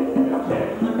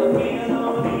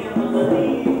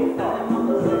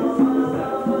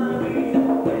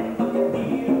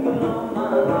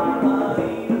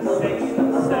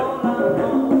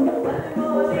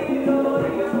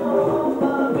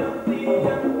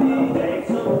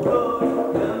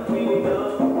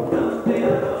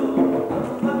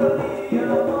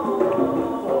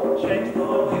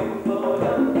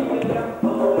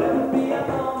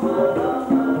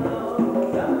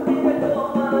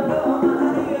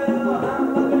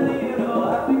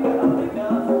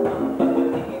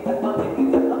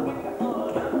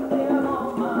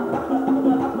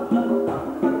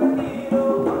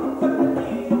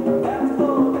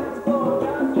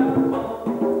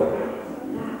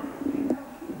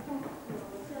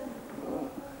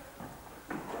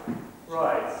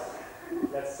 Right,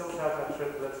 let's sort out our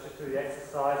triple. Let's just do the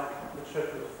exercise. The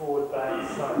triple forward, back,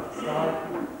 side to side.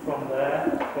 From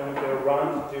there, then we go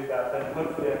around to do that. Then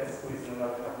hopefully I can squeeze in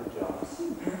another couple of jumps.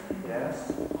 Yes?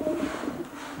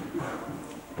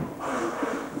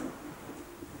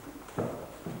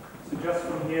 So just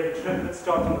from here, the triplet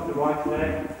starting with the right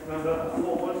leg. Remember,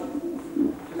 forward,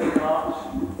 just march,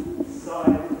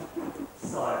 side,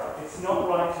 side. It's not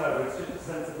right over, it's just a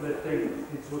sense of lifting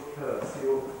into a curve.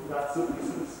 So that's sort of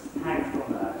hang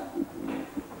from that.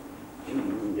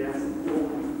 Yes,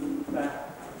 forward, back.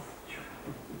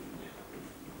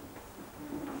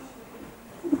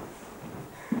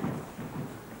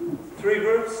 Three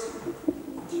groups,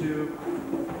 2,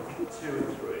 2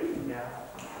 and 3. Yeah.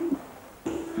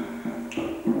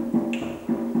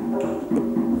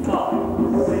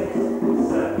 5, 6,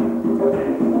 7,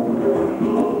 8.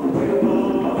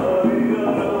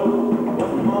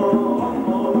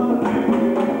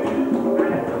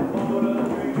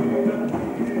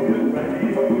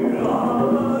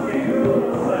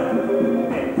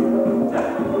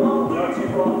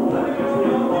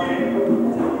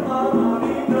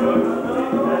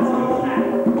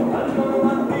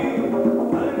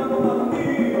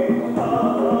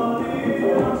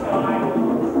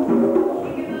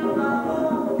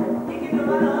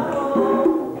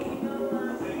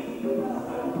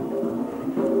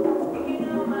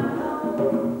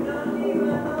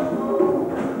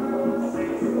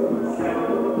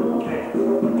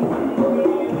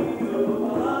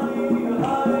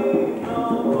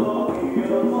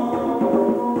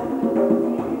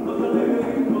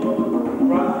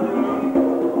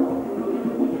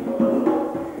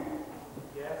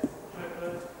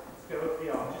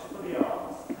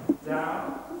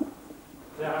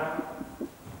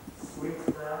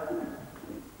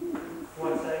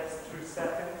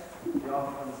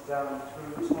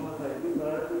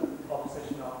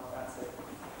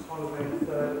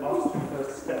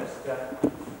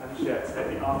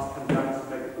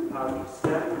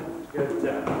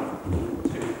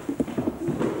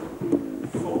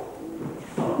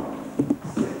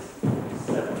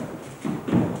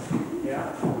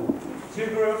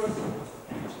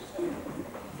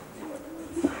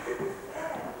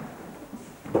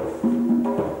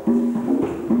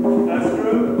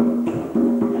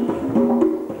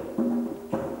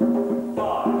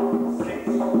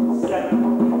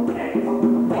 Eight.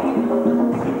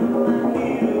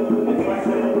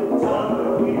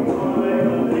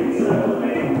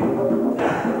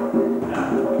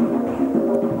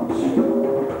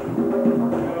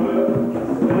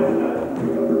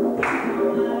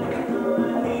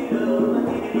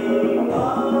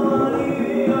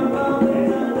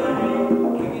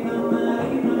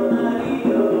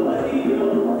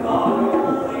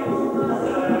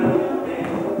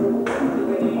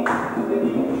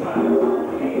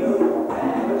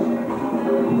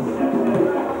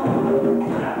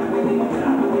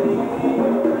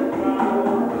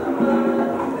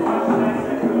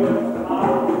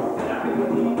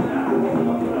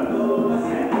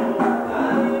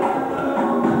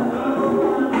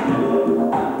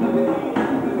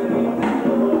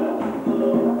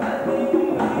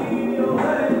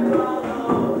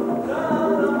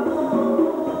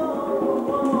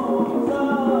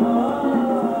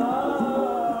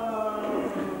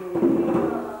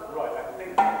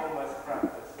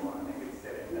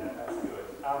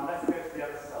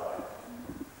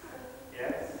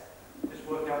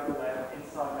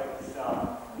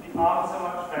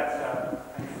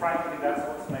 frankly, that's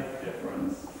what's made the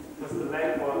difference. Because the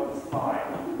leg work was fine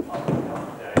after the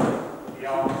day. The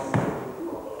arms still the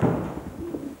problem.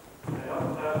 They're not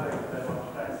perfect, they're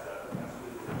much better. That's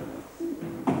really the difference.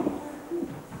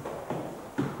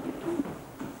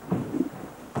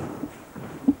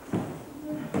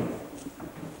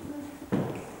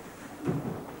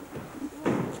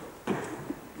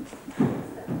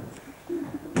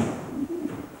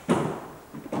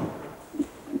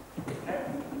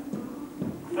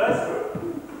 First group.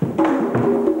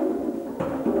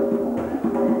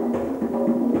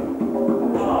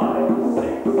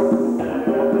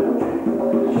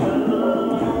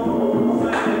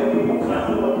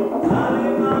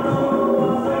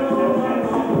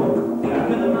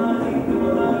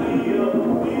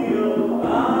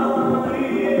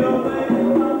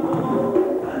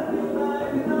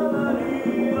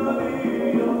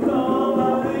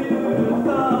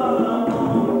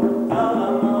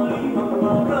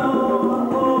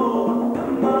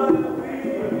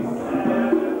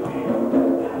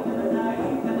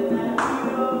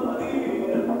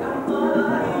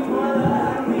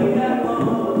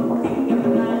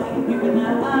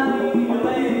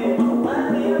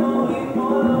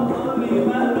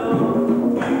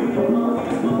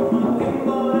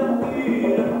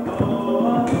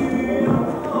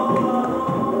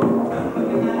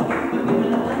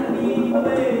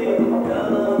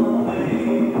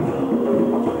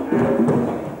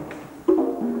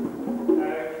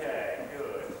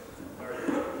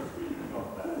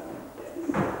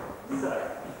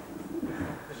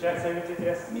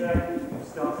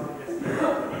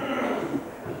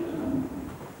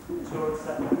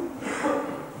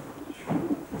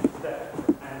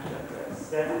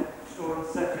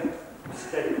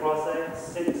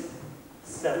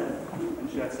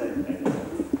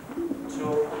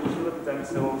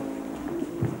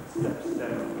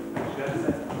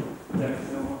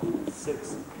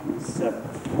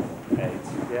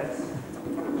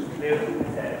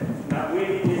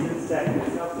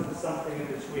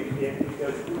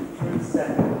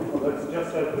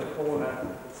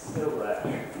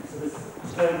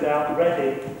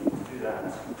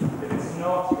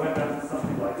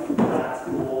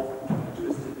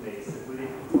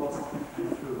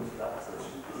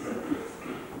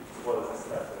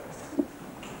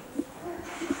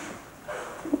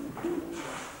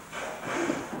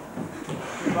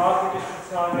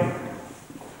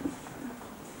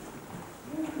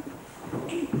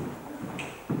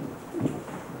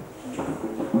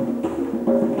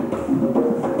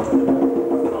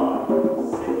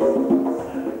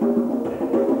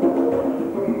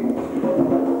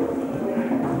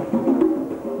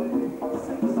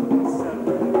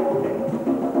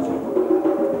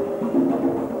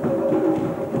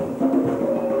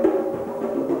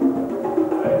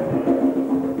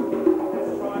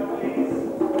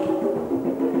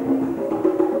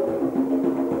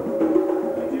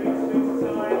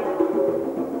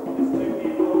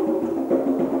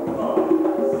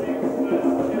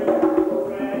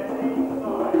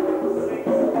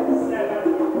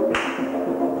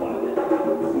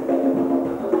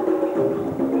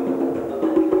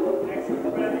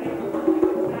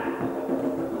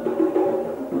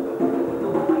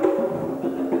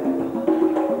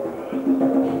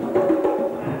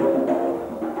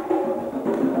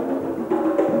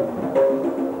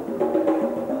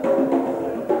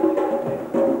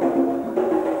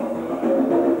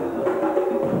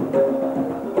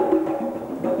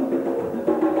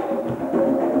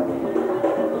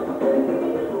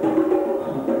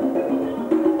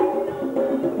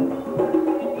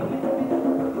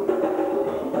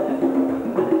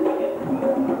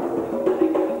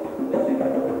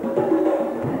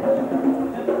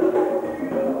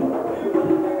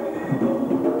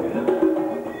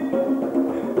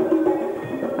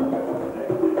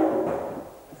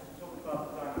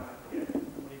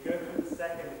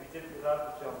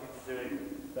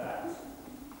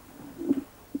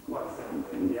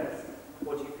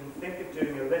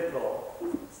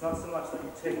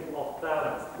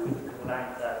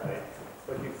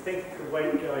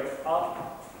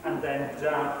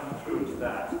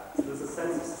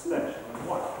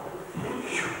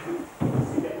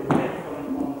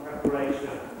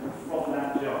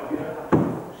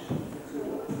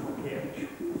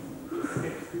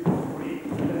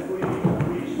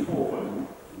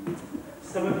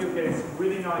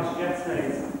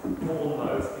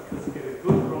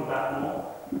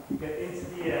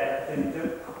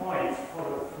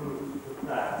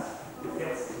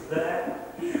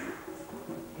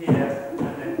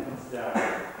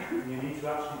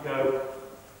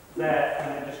 There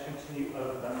and then just continue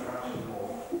over that direction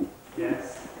more.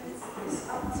 Yes?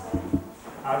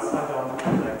 outside arm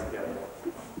and leg together.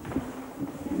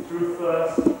 Through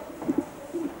first,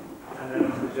 and then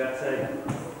onto the jeté,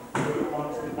 through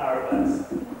onto the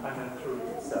arabesque, and then through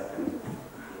second.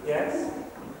 Yes?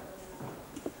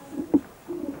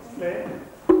 Clear?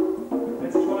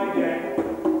 Let's try again.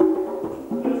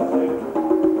 Let's do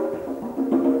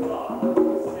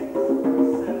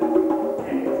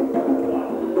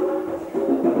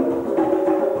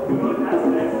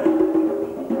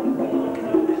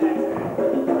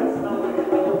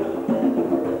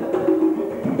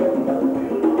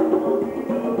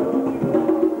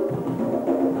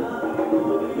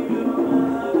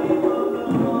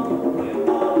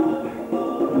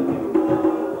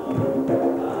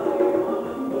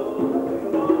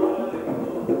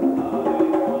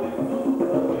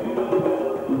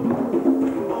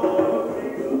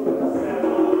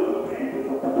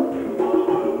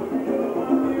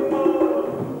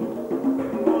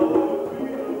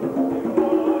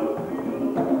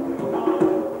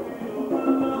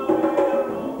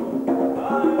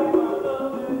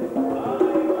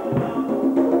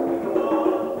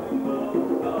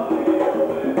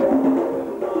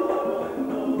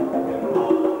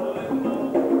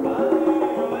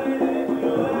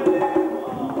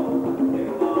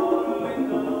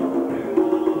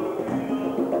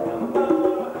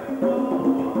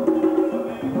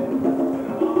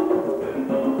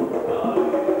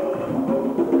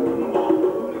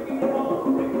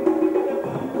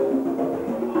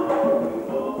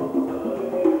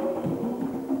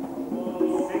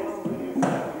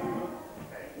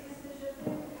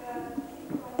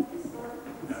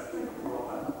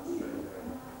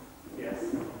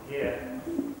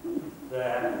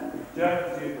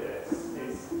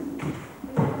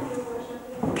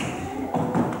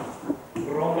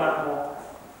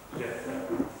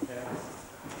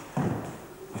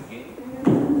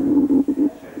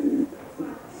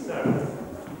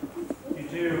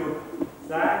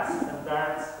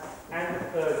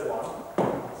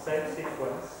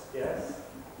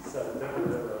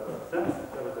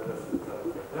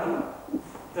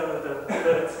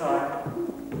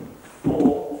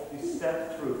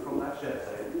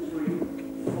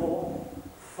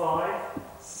 5,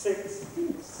 6,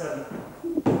 7,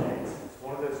 8,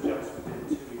 1.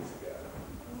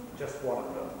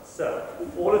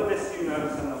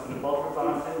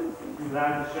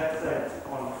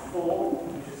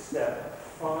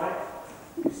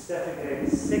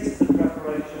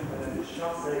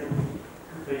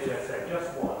 Good, that's better.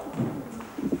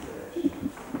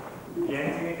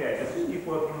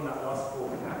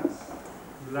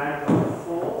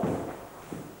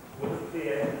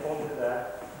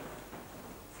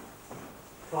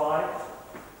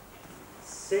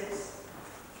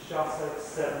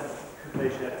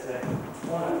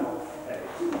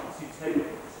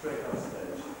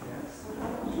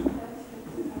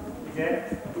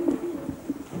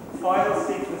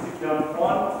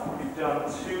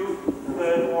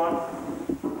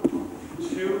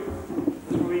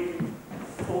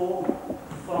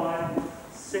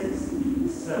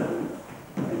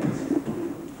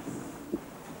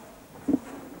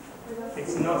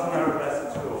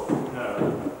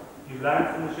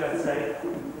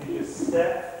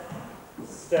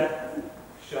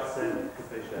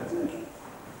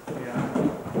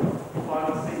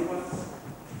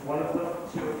 On the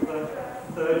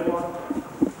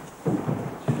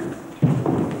jeté.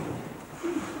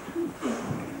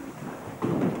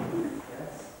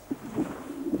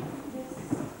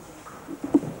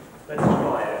 That's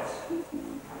lovely.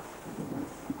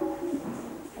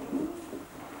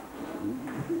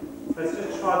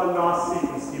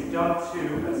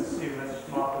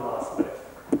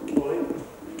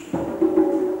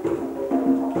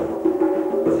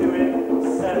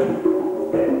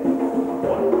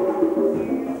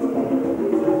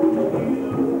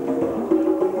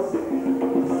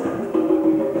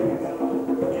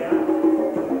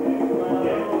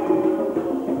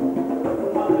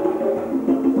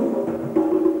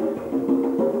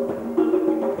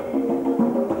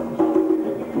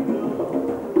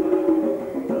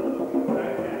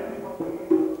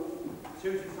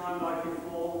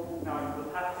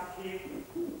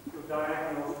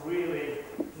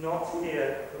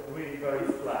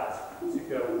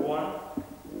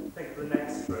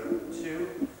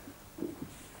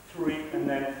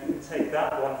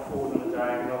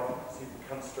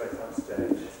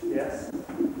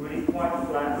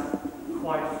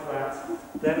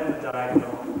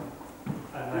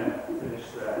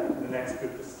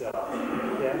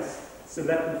 So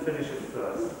let them finish it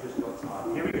first. We've just got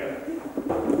time. Here we go.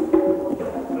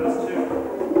 First 2,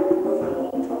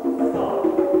 4,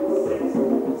 5, 6,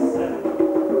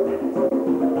 7.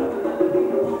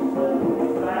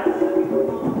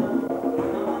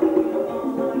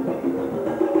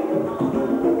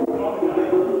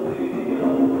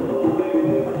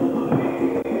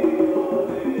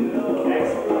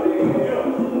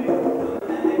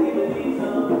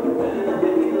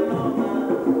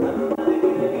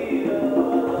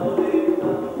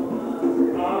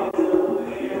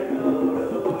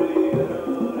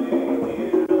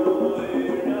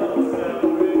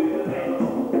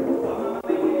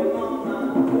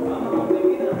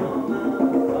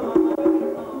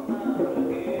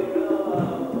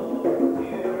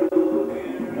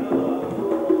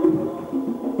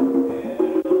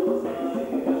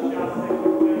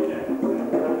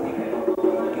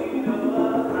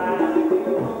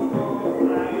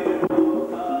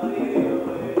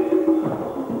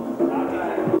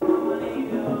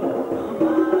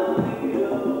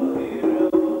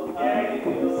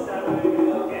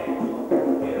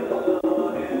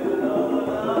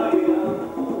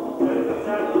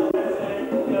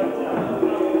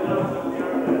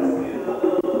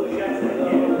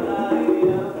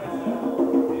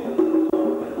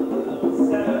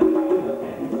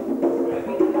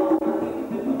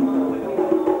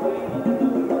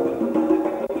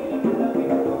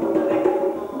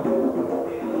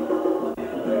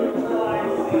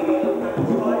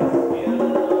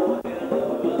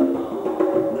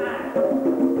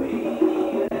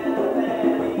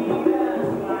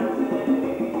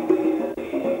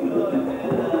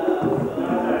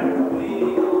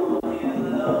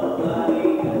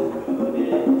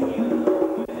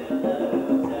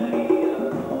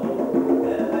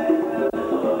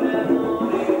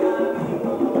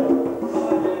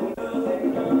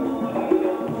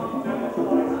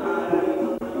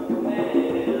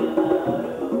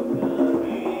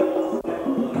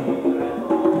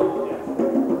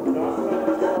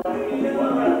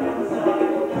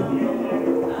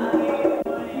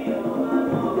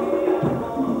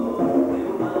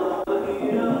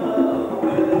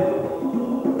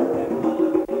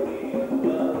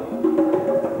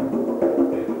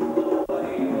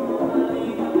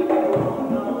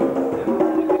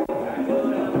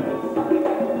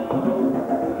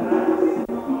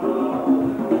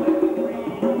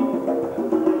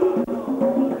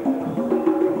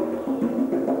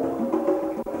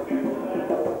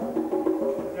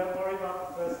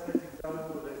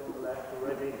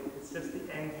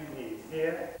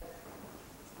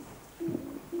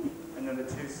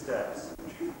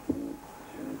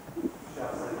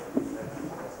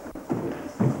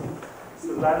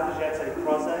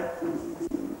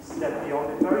 Step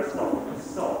beyond it, very soft,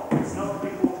 soft. It's not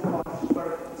big water punch, it's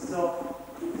very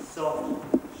soft,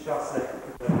 soft, chasse,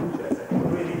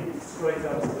 really straight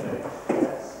up.